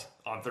involved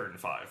on 3rd and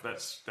 5.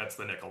 That's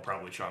the nickel,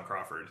 probably Sean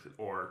Crawford,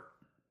 or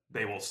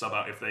they will sub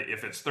out if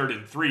it's 3rd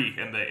and 3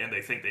 and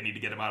they think they need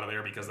to get him out of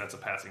there because that's a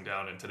passing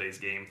down in today's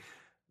game.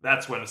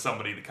 That's when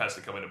somebody that has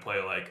to come into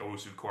play like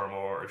Owusu Koroma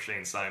or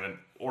Shane Simon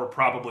or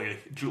probably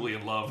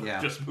Julian Love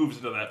just moves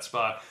into that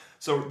spot.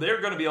 So they're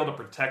going to be able to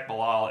protect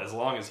Bilal as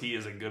long as he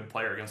is a good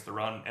player against the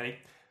run. And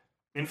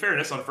in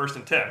fairness, on 1st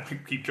and 10, we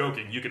keep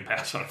joking, you can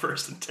pass on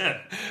 1st and 10.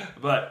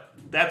 But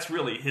that's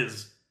really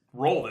his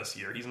role this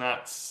year. He's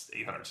not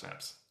 800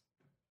 snaps.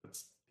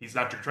 He's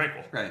not Drew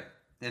Tranquil. Right.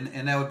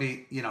 And that would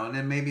be, and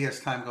then maybe as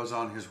time goes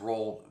on, his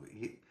role...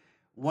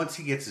 Once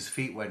he gets his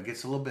feet wet,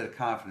 gets a little bit of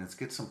confidence,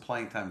 gets some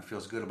playing time,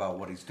 feels good about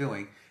what he's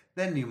doing,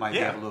 then you might be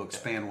able to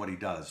expand what he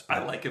does. But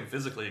I like him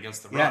physically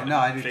against the run. Yeah, no,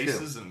 I do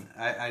too.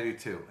 I do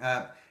too.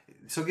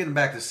 So getting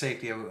back to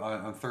safety,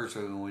 on Thursday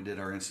when we did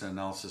our incident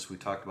analysis, we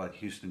talked about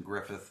Houston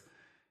Griffith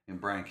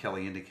and Brian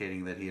Kelly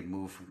indicating that he had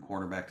moved from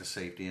cornerback to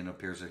safety, and it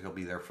appears that he'll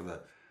be there for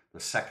the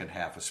second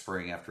half of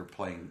spring after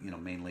playing,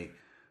 mainly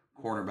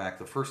cornerback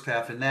the first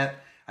half. And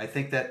that, I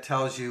think that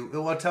tells you,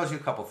 it tells you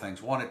a couple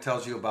things. One, it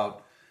tells you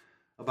about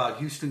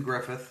Houston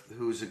Griffith,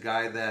 who's a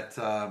guy that,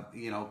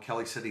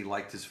 Kelly said he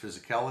liked his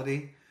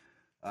physicality.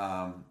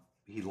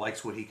 He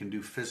likes what he can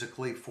do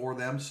physically for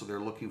them, so they're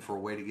looking for a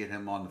way to get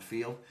him on the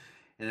field.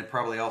 And it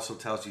probably also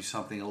tells you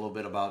something a little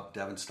bit about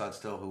Devin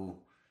Studstill, who,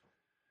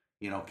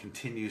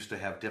 continues to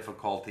have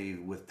difficulty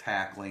with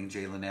tackling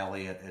Jalen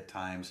Elliott at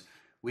times.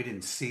 We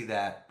didn't see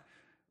that.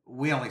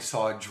 We only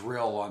saw a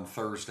drill on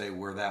Thursday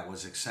where that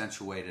was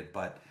accentuated,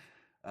 but...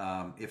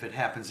 if it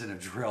happens in a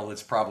drill,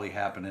 it's probably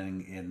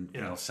happening in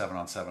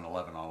 7-on-7,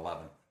 11-on-11.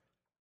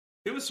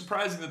 It was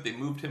surprising that they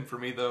moved him for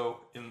me though,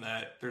 in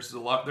that there's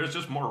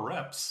just more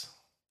reps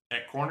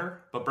at corner.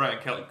 But Brian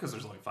Kelly, because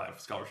there's only 5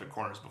 scholarship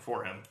corners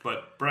before him,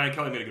 but Brian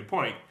Kelly made a good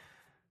point.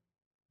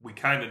 We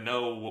kind of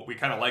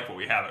like what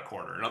we have at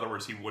corner. In other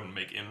words, he wouldn't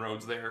make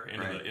inroads there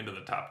into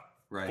the top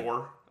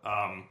 4.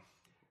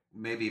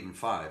 Maybe even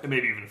 5.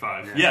 Maybe even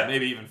 5. Yeah,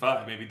 maybe even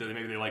 5. Maybe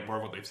they like more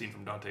of what they've seen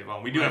from Dante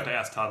Vaughn. We do have to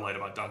ask Todd Light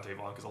about Dante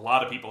Vaughn because a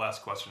lot of people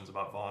ask questions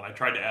about Vaughn. I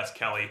tried to ask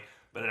Kelly,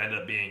 but it ended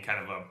up being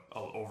kind of an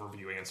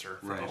overview answer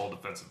for the whole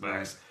defensive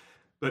backs.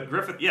 But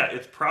Griffith,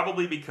 it's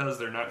probably because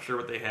they're not sure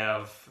what they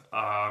have.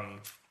 I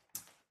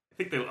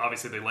think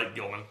they like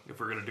Gilman. If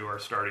we're going to do our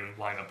starting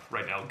lineup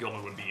right now,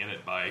 Gilman would be in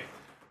it by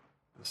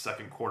the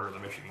second quarter of the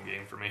Michigan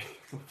game for me,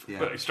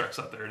 whether he starts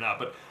out there or not.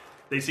 But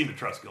they seem to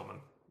trust Gilman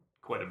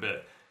quite a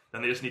bit.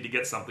 Then they just need to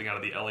get something out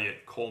of the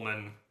Elliott,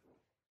 Coleman,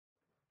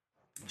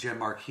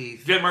 Genmark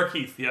Heath,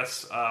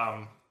 yes,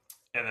 and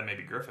then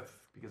maybe Griffith,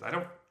 because I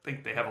don't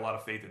think they have a lot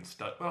of faith in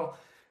Stud. Well,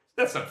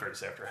 that's not fair to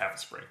say after half a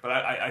spring, but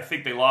I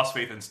think they lost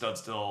faith in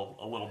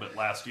Studstill a little bit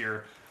last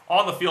year.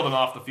 On the field and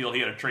off the field,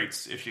 he had a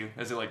traits issue,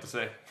 as they like to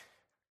say.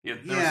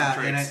 And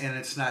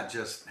it's not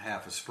just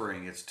half a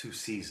spring; it's 2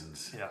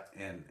 seasons,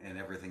 and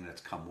everything that's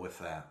come with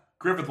that.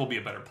 Griffith will be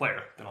a better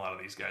player than a lot of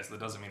these guys.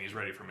 That doesn't mean he's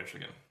ready for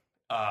Michigan.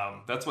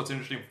 That's what's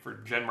interesting for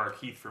Genmark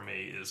Heath for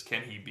me is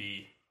can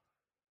he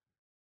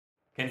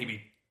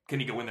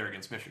go in there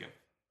against Michigan?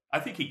 I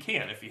think he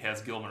can if he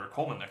has Gilman or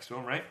Coleman next to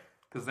him, right?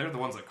 Because they're the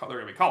ones that they're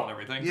going to be calling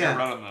everything. Yeah.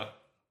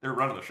 They're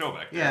running the show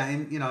back there. Yeah,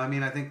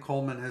 and I think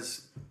Coleman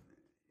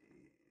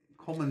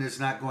Coleman is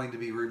not going to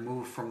be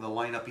removed from the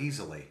lineup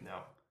easily. No.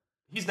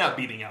 He's not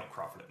beating out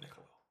Crawford and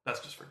Nicolo. That's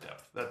just for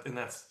depth.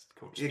 That's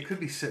coach speak. It could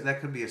be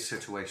that could be a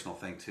situational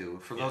thing too.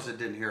 For those that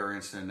didn't hear our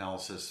instant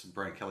analysis,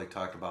 Brian Kelly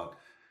talked about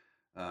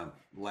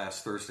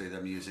last Thursday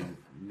them using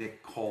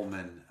Nick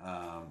Coleman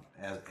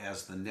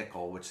as the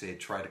nickel, which they had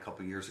tried a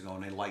couple years ago,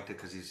 and they liked it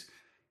because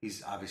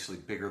he's obviously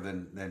bigger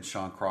than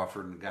Sean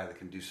Crawford and a guy that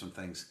can do some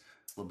things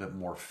a little bit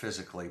more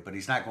physically, but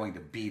he's not going to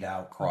beat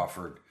out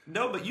Crawford.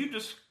 No, but you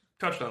just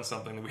touched on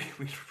something that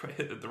we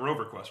hit at the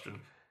Rover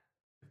question.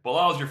 If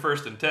Bilal's your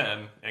 1st and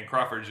 10 and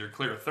Crawford's your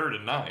clear 3rd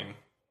and 9,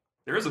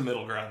 there is a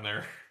middle ground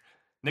there.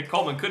 Nick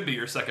Coleman could be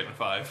your 2nd and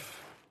 5.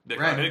 Right.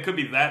 I mean, it could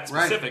be that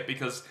specific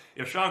because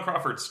if Sean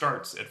Crawford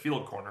starts at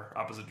field corner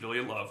opposite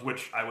Julian Love,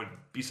 which I would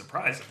be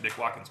surprised if Nick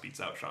Watkins beats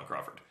out Sean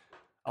Crawford.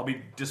 I'll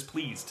be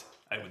displeased,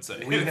 I would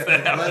say.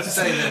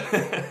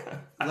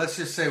 Let's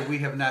just say we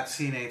have not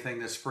seen anything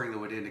this spring that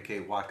would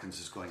indicate Watkins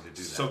is going to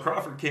do that. So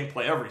Crawford can't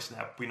play every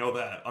snap. We know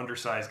that.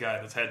 Undersized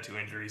guy that's had 2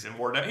 injuries and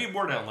wore down. He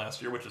wore down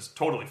last year, which is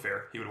totally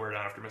fair. He would wear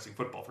down after missing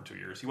football for 2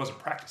 years. He wasn't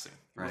practicing.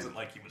 It wasn't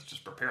like he was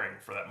just preparing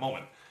for that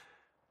moment.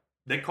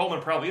 Nick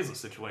Coleman probably is a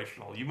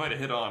situational. You might have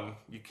hit on,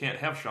 you can't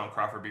have Sean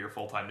Crawford be your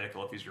full-time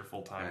nickel if he's your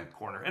full-time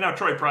corner. And now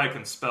Troy Pride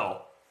can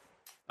spell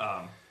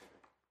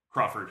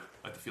Crawford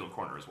at the field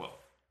corner as well.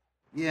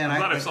 Yeah, and I'm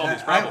glad I solved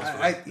these problems.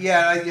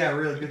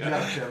 Really good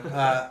job,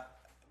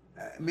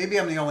 Tim. Maybe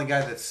I'm the only guy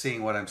that's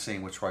seeing what I'm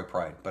seeing with Troy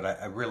Pride, but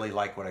I really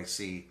like what I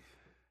see.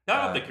 No,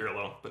 I don't think you're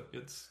alone, but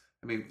it's...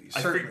 I mean, I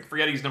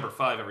forget he's number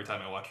 5 every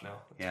time I watch now.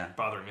 It's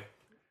bothering me.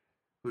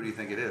 Who do you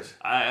think it is?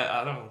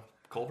 I don't know.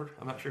 Colbert?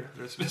 I'm not sure.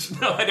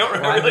 No, I don't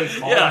really.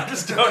 I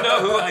just don't know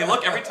who. I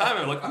look every time.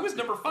 I'm like, who is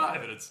number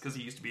 5? And it's because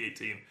he used to be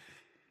 18.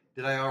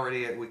 Did I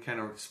already? We kind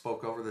of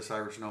spoke over this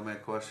Irish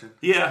Nomad question.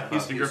 Yeah,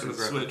 Houston Griffith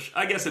switch.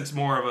 I guess it's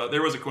more of a.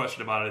 There was a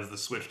question about it as the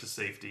switch to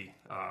safety,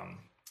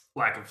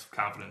 lack of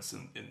confidence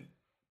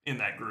in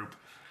that group,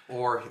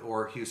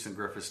 or Houston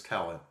Griffith's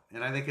talent,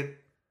 and I think it.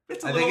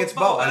 I think it's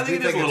both. I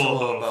think it's a little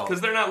both because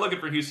they're not looking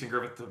for Houston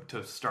Griffith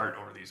to start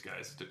over these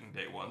guys in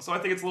day one. So I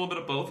think it's a little bit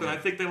of both, and I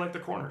think they like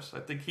their corners. I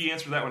think he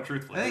answered that one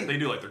truthfully. They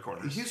do like their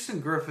corners. Houston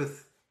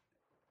Griffith,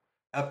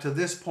 up to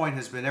this point,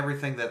 has been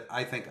everything that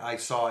I think I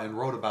saw and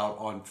wrote about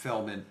on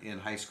film in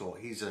high school.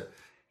 He's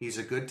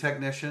a good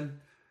technician.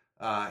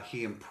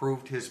 He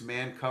improved his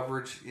man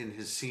coverage in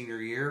his senior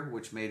year,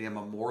 which made him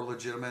a more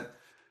legitimate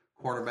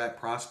cornerback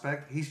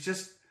prospect.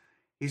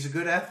 He's a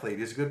good athlete.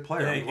 He's a good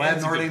player. I'm glad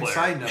Notre Dame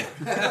signed him.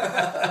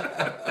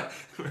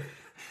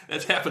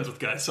 That happens with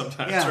guys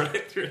sometimes,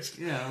 right?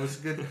 Yeah, it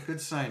was a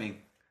good signing.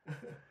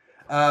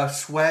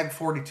 Swag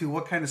 42.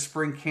 What kind of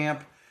spring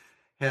camp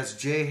has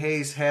Jay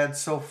Hayes had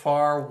so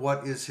far?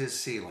 What is his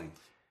ceiling?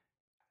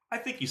 I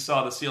think you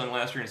saw the ceiling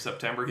last year in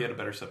September. He had a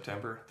better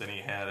September than he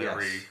had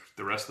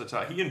the rest of the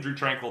time. He and Drew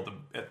Tranquil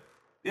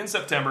in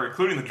September,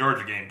 including the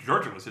Georgia game.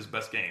 Georgia was his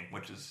best game,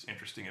 which is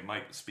interesting. It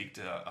might speak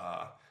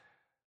to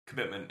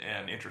commitment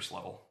and interest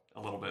level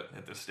a little bit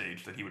at this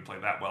stage that he would play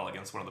that well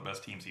against one of the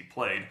best teams he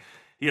played.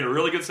 He had a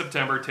really good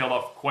September, tailed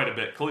off quite a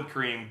bit. Khalid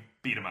Kareem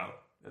beat him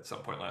out at some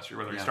point last year,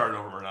 whether he started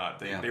over him or not.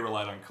 They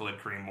relied on Khalid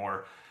Kareem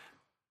more.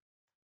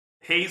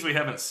 Hayes we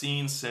haven't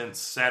seen since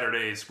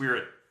Saturday's. We were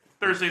at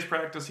Thursday's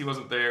practice. He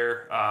wasn't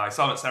there. I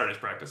saw him at Saturday's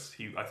practice.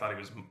 I thought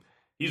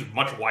he's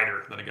much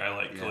wider than a guy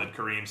like Khalid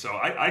Kareem. So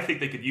I think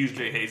they could use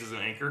Jay Hayes as an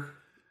anchor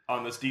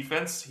on this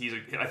defense.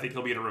 I think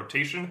he'll be in a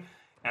rotation.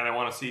 And I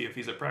want to see if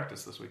he's at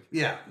practice this week.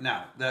 Yeah,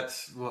 now,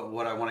 that's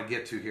what I want to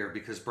get to here,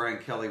 because Brian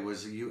Kelly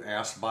was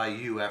asked by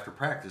you after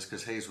practice,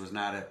 because Hayes was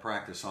not at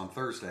practice on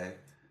Thursday,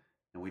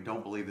 and we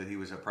don't believe that he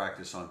was at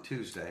practice on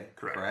Tuesday.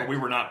 Correct. But we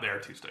were not there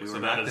Tuesday, so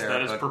that is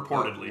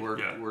purportedly.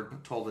 We're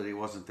told that he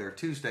wasn't there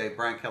Tuesday.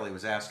 Brian Kelly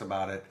was asked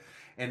about it,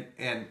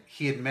 and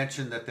he had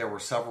mentioned that there were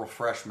several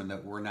freshmen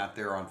that were not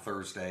there on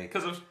Thursday.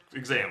 Because of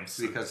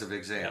exams.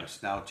 Yeah.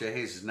 Now, Jay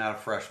Hayes is not a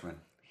freshman.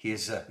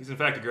 He's in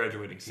fact a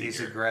graduating senior. He's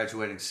a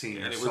graduating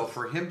senior. So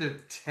for him to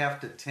have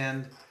to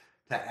tend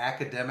to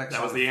academics,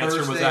 that was the answer.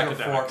 Was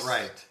academics,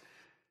 right?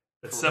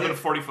 At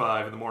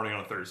 7:45 in the morning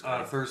on a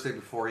Thursday. Thursday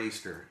before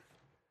Easter.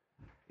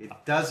 It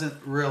doesn't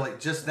really,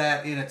 just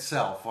that in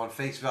itself, on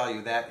face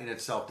value, that in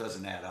itself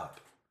doesn't add up.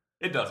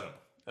 It doesn't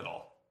at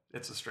all.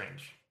 It's a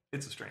strange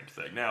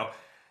thing. Now,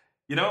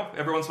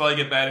 every once in a while you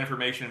get bad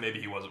information, and maybe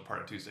he wasn't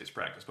part of Tuesday's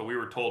practice, but we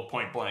were told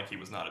point blank he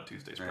was not at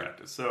Tuesday's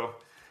practice. So.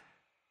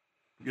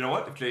 You know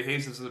what? If Jay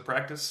Hayes is at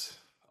practice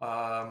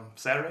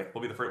Saturday,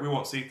 we'll be the first. We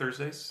won't see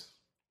Thursdays.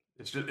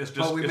 It's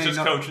just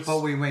coaches.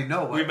 But we may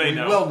know. We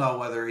will know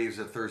whether he's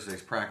at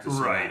Thursday's practice.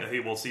 Right.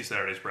 He will see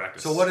Saturday's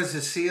practice. So what is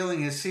his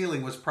ceiling? His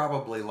ceiling was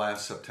probably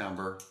last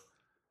September.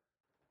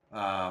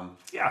 And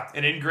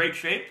in great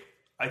shape.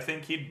 I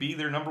think he'd be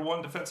their number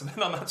one defensive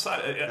end on that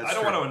side. I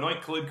don't want to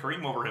anoint Khalid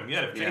Kareem over him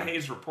yet. If Jay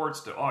Hayes reports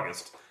to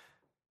August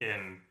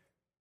in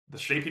the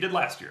shape he did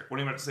last year. What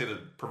do you have to say the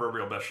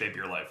proverbial best shape of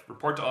your life?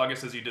 Report to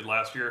August as you did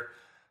last year.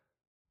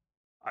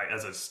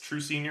 As a true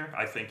senior,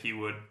 I think he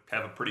would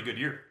have a pretty good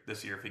year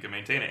this year if he can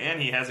maintain it.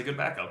 And he has a good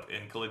backup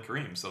in Khalid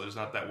Kareem, so there's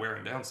not that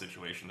wearing down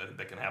situation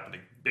that can happen to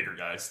bigger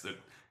guys that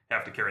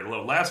have to carry the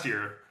load. Last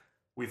year,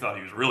 we thought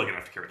he was really going to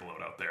have to carry the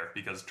load out there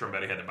because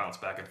Trombetti had to bounce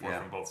back and forth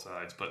from both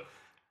sides. But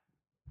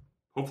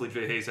hopefully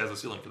Jay Hayes has a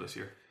ceiling for this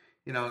year.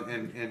 You know,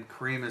 and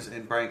Kareem is,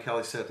 and Brian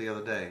Kelly said the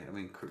other day, I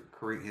mean,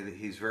 Kareem,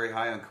 he's very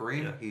high on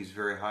Kareem. Yeah. He's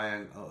very high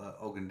on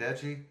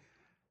Ogundeji.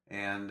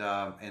 And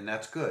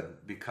that's good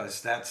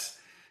because that's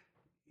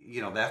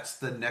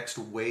the next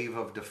wave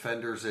of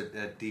defenders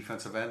at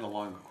defensive end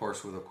along the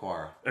course with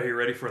Okwara. Are you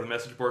ready for the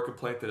message board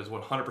complaint that is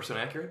 100%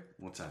 accurate?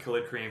 What's that?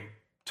 Khalid Kareem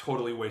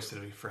totally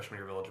wasted a freshman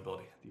year of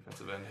eligibility,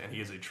 defensive end, and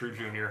he is a true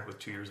junior with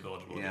 2 years of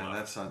eligibility. Yeah,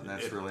 that's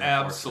really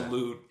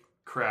absolute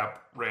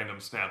crap, random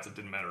snaps that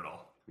didn't matter at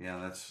all. Yeah,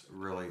 that's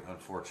really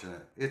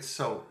unfortunate. It's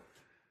so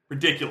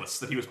ridiculous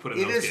that he was put in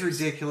those games. It is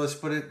ridiculous,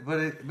 but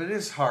it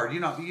is hard.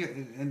 You know,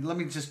 and let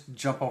me just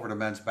jump over to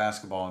men's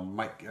basketball. And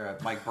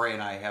Mike Bray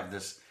and I have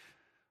this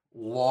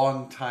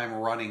long time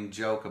running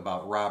joke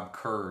about Rob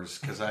Kurz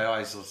because I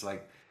always was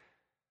like,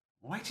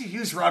 why'd you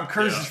use Rob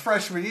Kurz's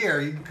freshman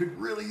year? You could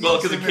really use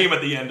because it came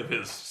at the end of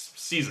his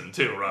season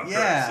too, Rob Kurz.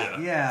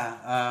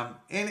 Yeah.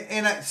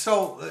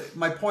 So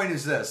my point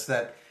is this,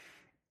 that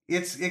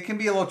it can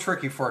be a little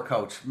tricky for a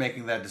coach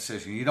making that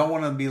decision. You don't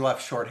want to be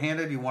left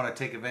shorthanded. You want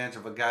to take advantage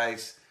of a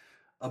guy's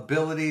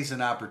abilities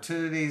and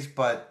opportunities,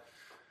 but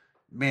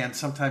man,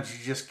 sometimes you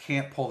just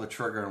can't pull the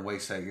trigger and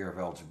waste that year of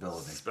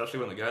eligibility.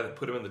 Especially when the guy that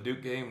put him in the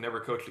Duke game never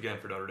coached again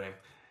for Notre Dame.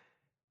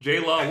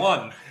 J-Law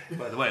won.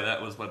 By the way,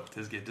 that was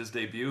his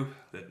debut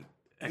that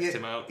X'd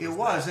him out. It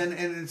was,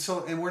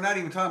 and we're not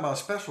even talking about a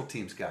special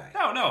teams guy.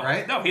 No,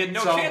 right? No, he had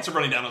no chance of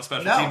running down on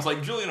special teams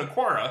like Julian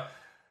Okwara.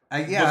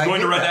 Was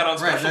going to run that on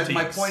special teams.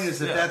 My point is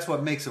that's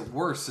what makes it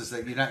worse is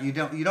that you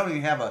don't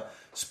even have a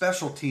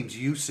special teams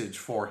usage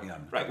for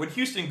him. Right. When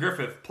Houston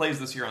Griffith plays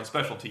this year on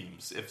special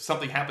teams, if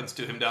something happens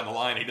to him down the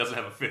line, he doesn't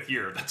have a fifth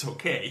year. That's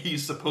okay.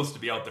 He's supposed to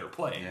be out there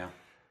playing. Yeah.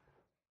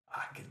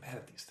 I get mad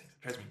at these things.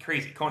 It drives me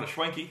crazy. Kona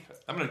Schwenke.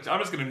 I'm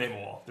just gonna name them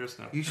all. There's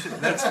no. You should.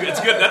 That's good.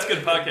 It's good. That's good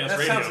podcast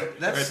radio.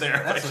 Right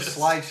there. That's a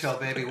slideshow,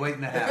 baby,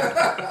 waiting to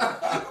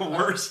happen.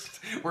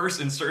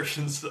 worst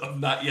insertions of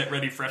not yet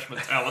ready freshman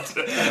talent.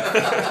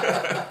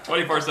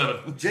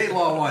 24/7.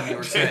 J-Law won. You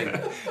were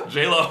saying.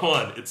 J-Law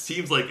won. It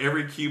seems like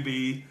every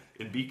QB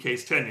in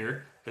BK's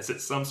tenure has hit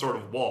some sort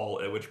of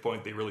wall. At which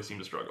point they really seem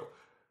to struggle.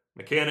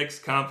 Mechanics,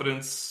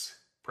 confidence.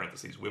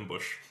 (Parentheses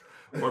Wimbush).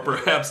 Or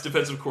perhaps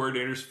defensive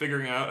coordinators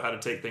figuring out how to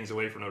take things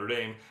away from Notre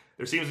Dame.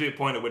 There seems to be a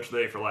point at which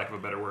they, for lack of a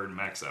better word,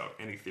 max out.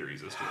 Any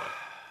theories as to what?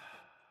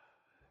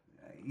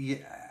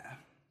 Yeah.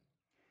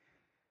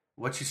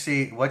 What you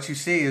see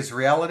is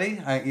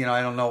reality. I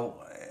don't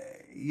know.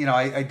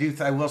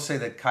 I will say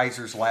that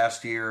Kaiser's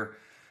last year,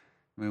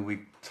 I mean,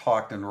 we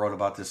talked and wrote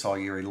about this all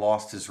year. He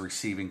lost his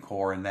receiving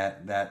core, and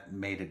that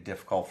made it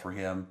difficult for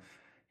him.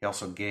 He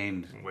also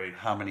gained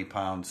how many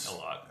pounds?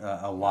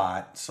 A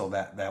lot. So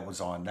that's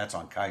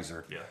on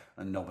Kaiser. Yeah.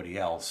 And nobody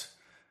else.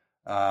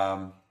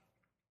 Tommy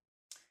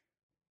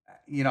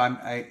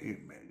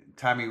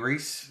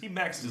Rees. He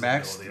maxed his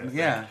ability,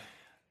 yeah.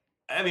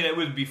 I mean, I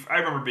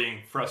remember being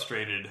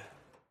frustrated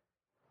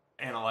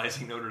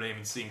analyzing Notre Dame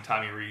and seeing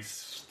Tommy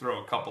Rees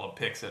throw a couple of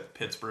picks at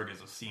Pittsburgh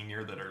as a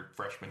senior that are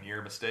freshman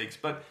year mistakes.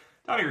 But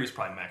Tommy Rees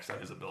probably maxed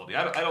out his ability.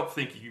 I don't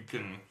think you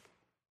can.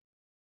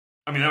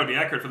 I mean, that would be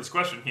accurate for this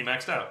question. He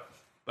maxed out.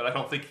 But I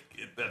don't think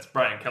that's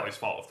Brian Kelly's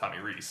fault with Tommy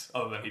Rees,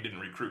 other than he didn't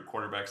recruit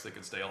quarterbacks that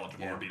could stay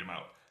eligible or beat him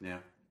out. Yeah.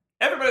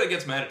 Everybody that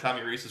gets mad at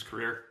Tommy Rees'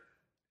 career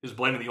is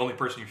blaming the only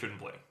person you shouldn't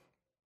blame.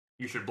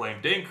 You should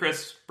blame Dane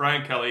Chris,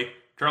 Brian Kelly,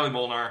 Charlie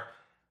Molnar,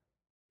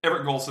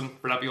 Everett Golson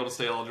for not being able to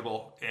stay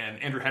eligible, and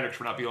Andrew Hendricks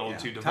for not being able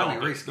to develop.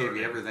 Tommy Rees gave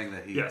you everything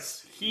that he...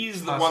 Yes.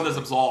 He's the one that's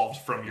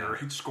absolved from your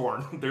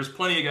scorn. There's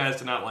plenty of guys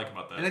to not like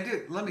about that. And I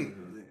do... Let me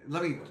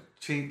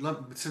change...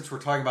 Since we're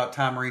talking about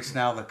Tom Rees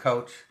now, the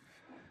coach,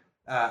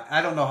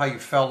 I don't know how you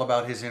felt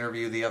about his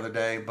interview the other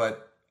day,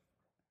 but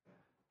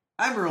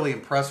I'm really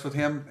impressed with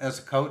him as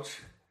a coach.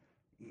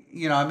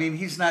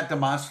 He's not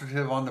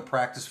demonstrative on the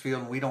practice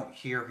field, and we don't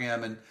hear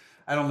him, and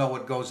I don't know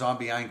what goes on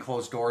behind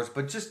closed doors,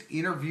 but just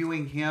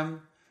interviewing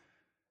him,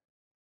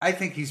 I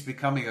think he's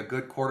becoming a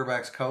good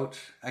quarterbacks coach.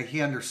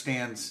 He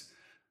understands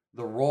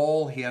the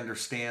role. He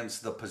understands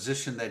the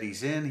position that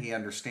he's in. He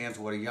understands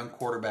what a young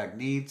quarterback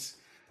needs.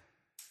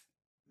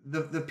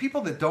 The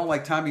people that don't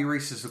like Tommy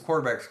Rees as the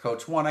quarterbacks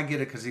coach, one, I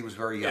get it because he was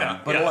very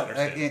young.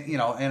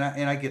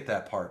 I get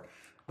that part.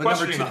 But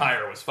questioning the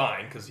hire was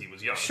fine because he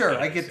was young. Sure,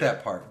 I get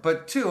that part.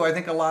 But two, I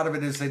think a lot of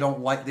it is they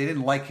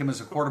didn't like him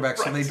as a quarterback,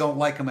 so they don't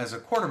like him as a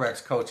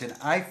quarterbacks coach. And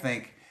I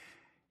think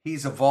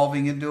he's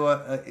evolving into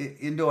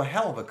a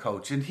hell of a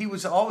coach. And he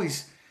was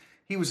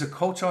a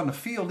coach on the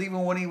field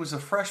even when he was a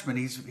freshman.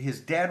 His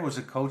dad was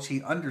a coach.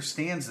 He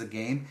understands the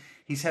game.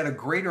 He's had a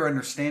greater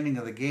understanding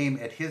of the game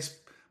at his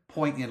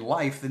point in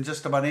life than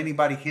just about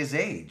anybody his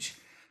age.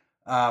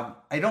 I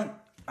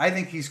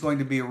think he's going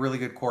to be a really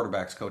good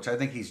quarterbacks coach. I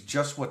think he's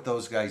just what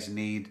those guys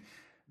need,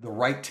 the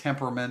right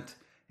temperament.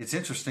 It's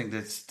interesting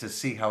to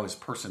see how his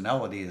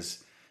personality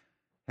has.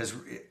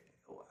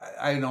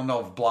 I don't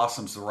know if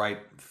blossom's the right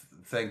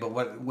thing,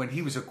 but when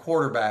he was a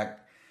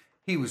quarterback,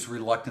 he was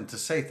reluctant to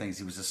say things.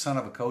 He was the son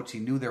of a coach. He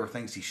knew there were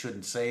things he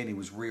shouldn't say, and he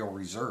was real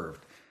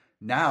reserved.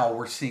 Now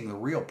we're seeing the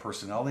real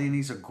personality, and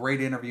he's a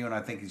great interview, and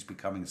I think he's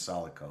becoming a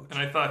solid coach. And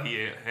I thought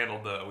he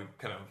handled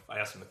I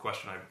asked him the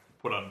question I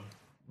put on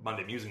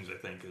Monday Musings, I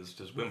think, is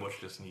does Wimbush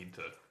just need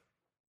to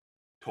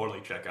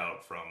totally check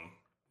out from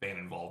fan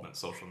involvement,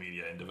 social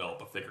media, and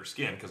develop a thicker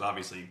skin? Because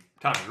obviously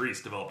Tommy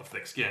Rees developed a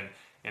thick skin,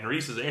 and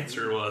Rees's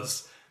answer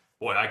was,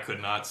 boy, I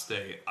could not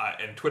stay.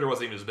 And Twitter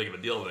wasn't even as big of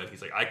a deal with it.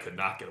 He's like, I could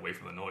not get away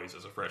from the noise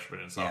as a freshman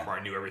and sophomore.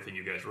 I knew everything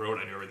you guys wrote.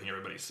 I knew everything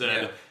everybody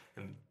said. Yeah.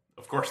 And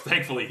of course,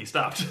 thankfully, he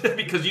stopped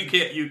because you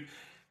can't do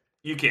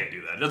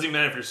that. It doesn't even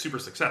matter if you're super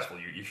successful.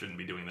 You shouldn't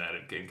be doing that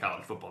in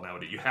college football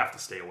nowadays. You have to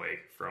stay away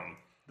from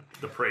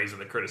the praise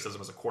and the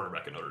criticism as a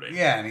quarterback at Notre Dame.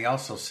 Yeah, and he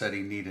also said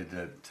he needed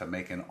to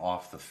make an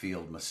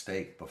off-the-field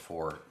mistake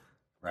before,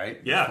 right?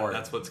 Yeah,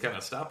 that's what's kind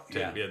of stopped.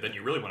 Yeah. Then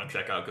you really want to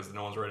check out because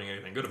no one's writing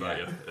anything good about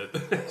you.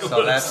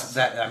 So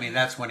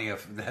that's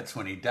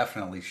when he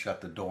definitely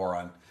shut the door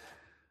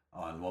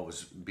on what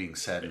was being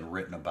said and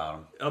written about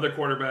him. Other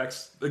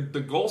quarterbacks, the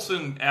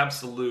Golson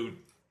absolute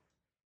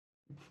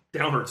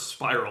downward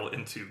spiral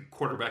into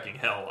quarterbacking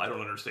hell. I don't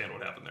understand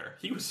what happened there.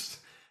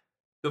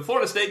 The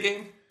Florida State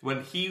game,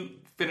 when he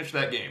finished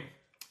that game,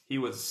 he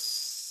was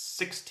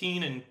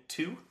 16-2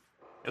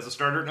 as a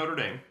starter at Notre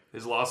Dame.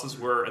 His losses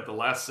were at the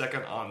last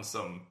second on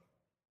some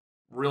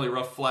really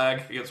rough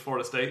flag against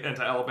Florida State and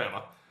to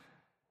Alabama.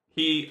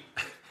 He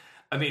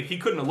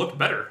couldn't have looked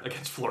better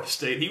against Florida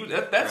State.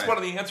 That's one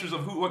of the answers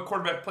of what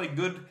quarterback played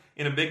good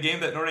in a big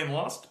game that Notre Dame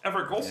lost.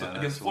 Everett Golson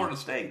against Florida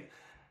State.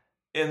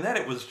 And then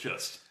it was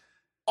just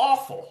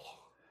awful.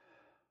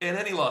 And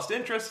then he lost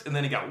interest, and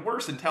then he got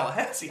worse in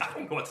Tallahassee. I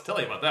don't know what to tell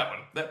you about that one.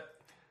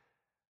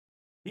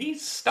 He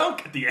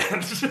stunk at the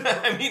end.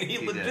 I mean, he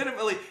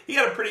legitimately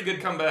had a pretty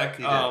good comeback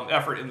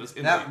effort in this.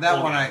 That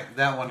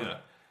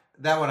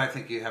one, I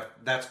think you have.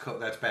 That's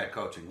bad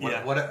coaching.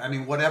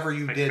 Whatever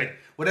you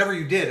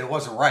did, it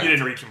wasn't right. You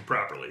didn't reach him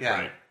properly. Yeah.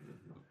 Right.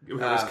 It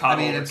was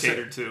coddled or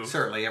catered to.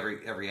 Certainly,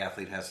 every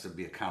athlete has to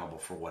be accountable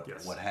for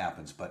what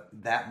happens. But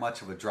that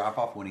much of a drop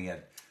off when he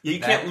had. Yeah, you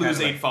can't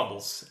lose 8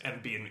 fumbles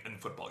and be in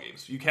football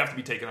games. You have to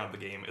be taken out of the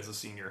game as a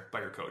senior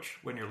by your coach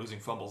when you're losing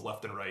fumbles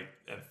left and right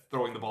and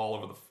throwing the ball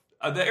over the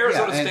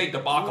Arizona State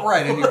debacle.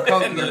 Right, and your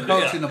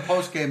coach in the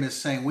postgame is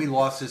saying, we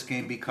lost this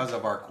game because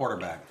of our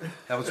quarterback.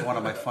 That was one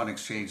of my fun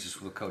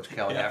exchanges with Coach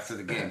Kelly after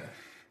the game.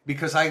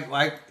 Because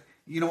I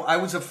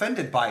was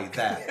offended by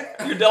that.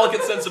 Your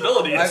delicate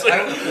sensibilities.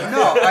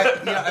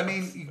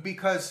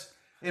 Because...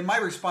 And my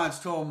response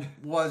to him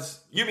was...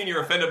 You mean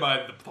you're offended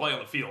by the play on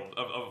the field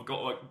of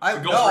goals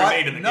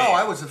made in the game? No,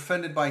 I was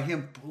offended by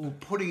him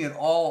putting it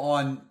all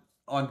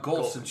on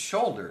Golson's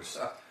shoulders.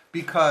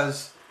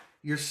 Because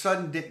your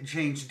sudden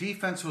change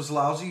defense was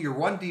lousy. Your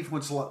run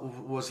defense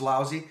was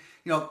lousy.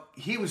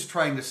 He was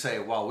trying to say,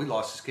 well, we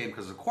lost this game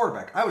because of the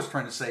quarterback. I was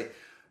trying to say,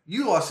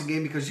 you lost the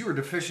game because you were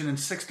deficient in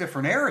 6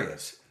 different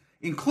areas,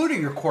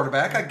 including your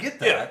quarterback. I get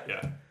that.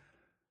 Yeah.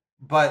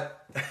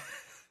 But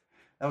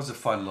that was a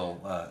fun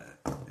little...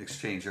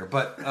 exchange there,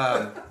 but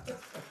that's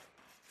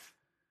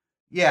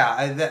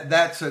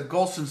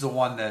Golson's the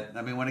one that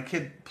when a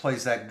kid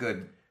plays that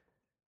good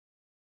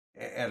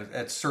at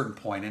a certain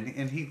point,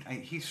 and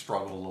he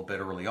struggled a little bit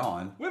early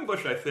on.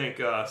 Wimbush, I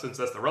think, since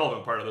that's the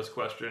relevant part of this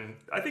question,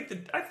 I think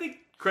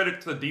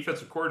credit to the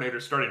defensive coordinator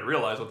starting to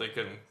realize what they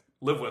can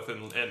live with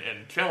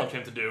and challenge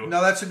him to do.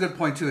 No, that's a good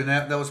point too, and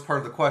that was part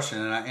of the question.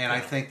 And I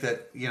think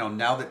that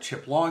now that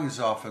Chip Long is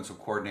offensive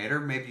coordinator,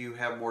 maybe you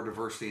have more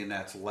diversity, and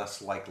that's less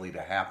likely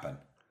to happen.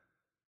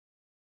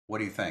 What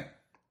do you think?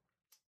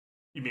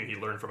 You mean he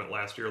learned from it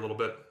last year a little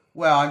bit?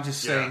 Well, I'm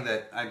just saying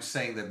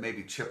that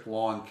maybe Chip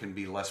Long can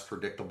be less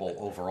predictable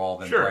overall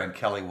than Brian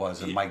Kelly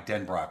was and Mike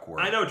Denbrock were.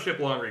 I know Chip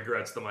Long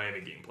regrets the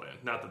Miami game plan.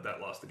 Not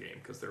that lost the game,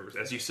 because there was,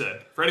 as you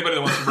said, for anybody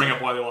that wants to bring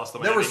up why they lost the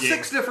Miami game,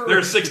 there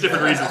were 6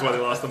 different reasons why they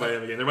lost the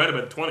Miami game. There might have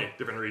been 20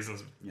 different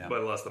reasons why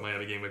they lost the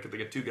Miami game. Because they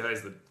get 2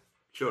 guys that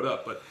showed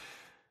up, but.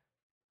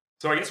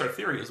 So I guess our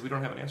theory is we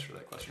don't have an answer to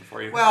that question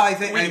for you. Well, I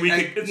think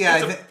it's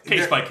a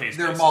case by case.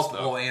 There are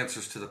multiple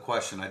answers to the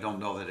question. I don't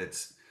know that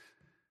it's.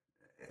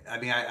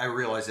 I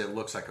realize that it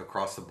looks like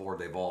across the board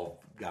they've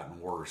all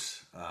gotten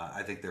worse.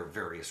 I think there are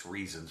various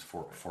reasons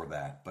for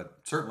that, but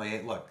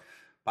certainly, look.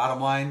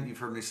 Bottom line, you've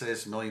heard me say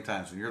this a million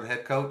times. When you're the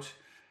head coach,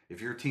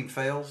 if your team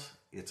fails,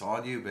 it's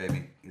on you,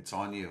 baby. It's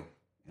on you.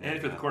 And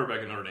if you're the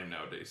quarterback in Notre Dame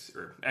nowadays,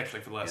 or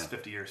actually for the last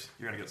 50 years,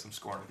 you're going to get some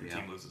scorn if your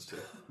team loses too.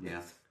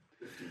 Yeah.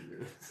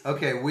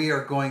 Okay, we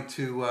are going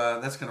to.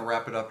 That's going to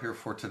wrap it up here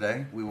for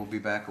today. We will be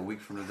back a week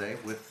from today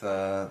with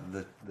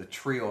the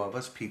trio of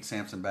us. Pete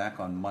Sampson back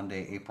on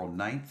Monday, April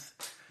 9th.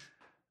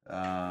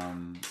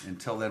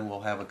 Until then,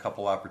 we'll have a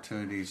couple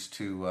opportunities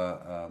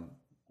to.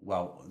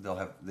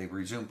 They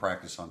resume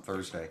practice on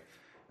Thursday,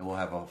 and we'll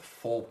have a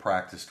full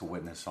practice to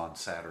witness on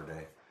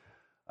Saturday.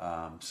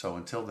 So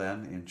until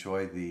then,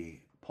 enjoy the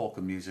polka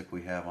music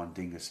we have on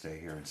Dingus Day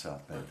here in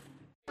South Bend.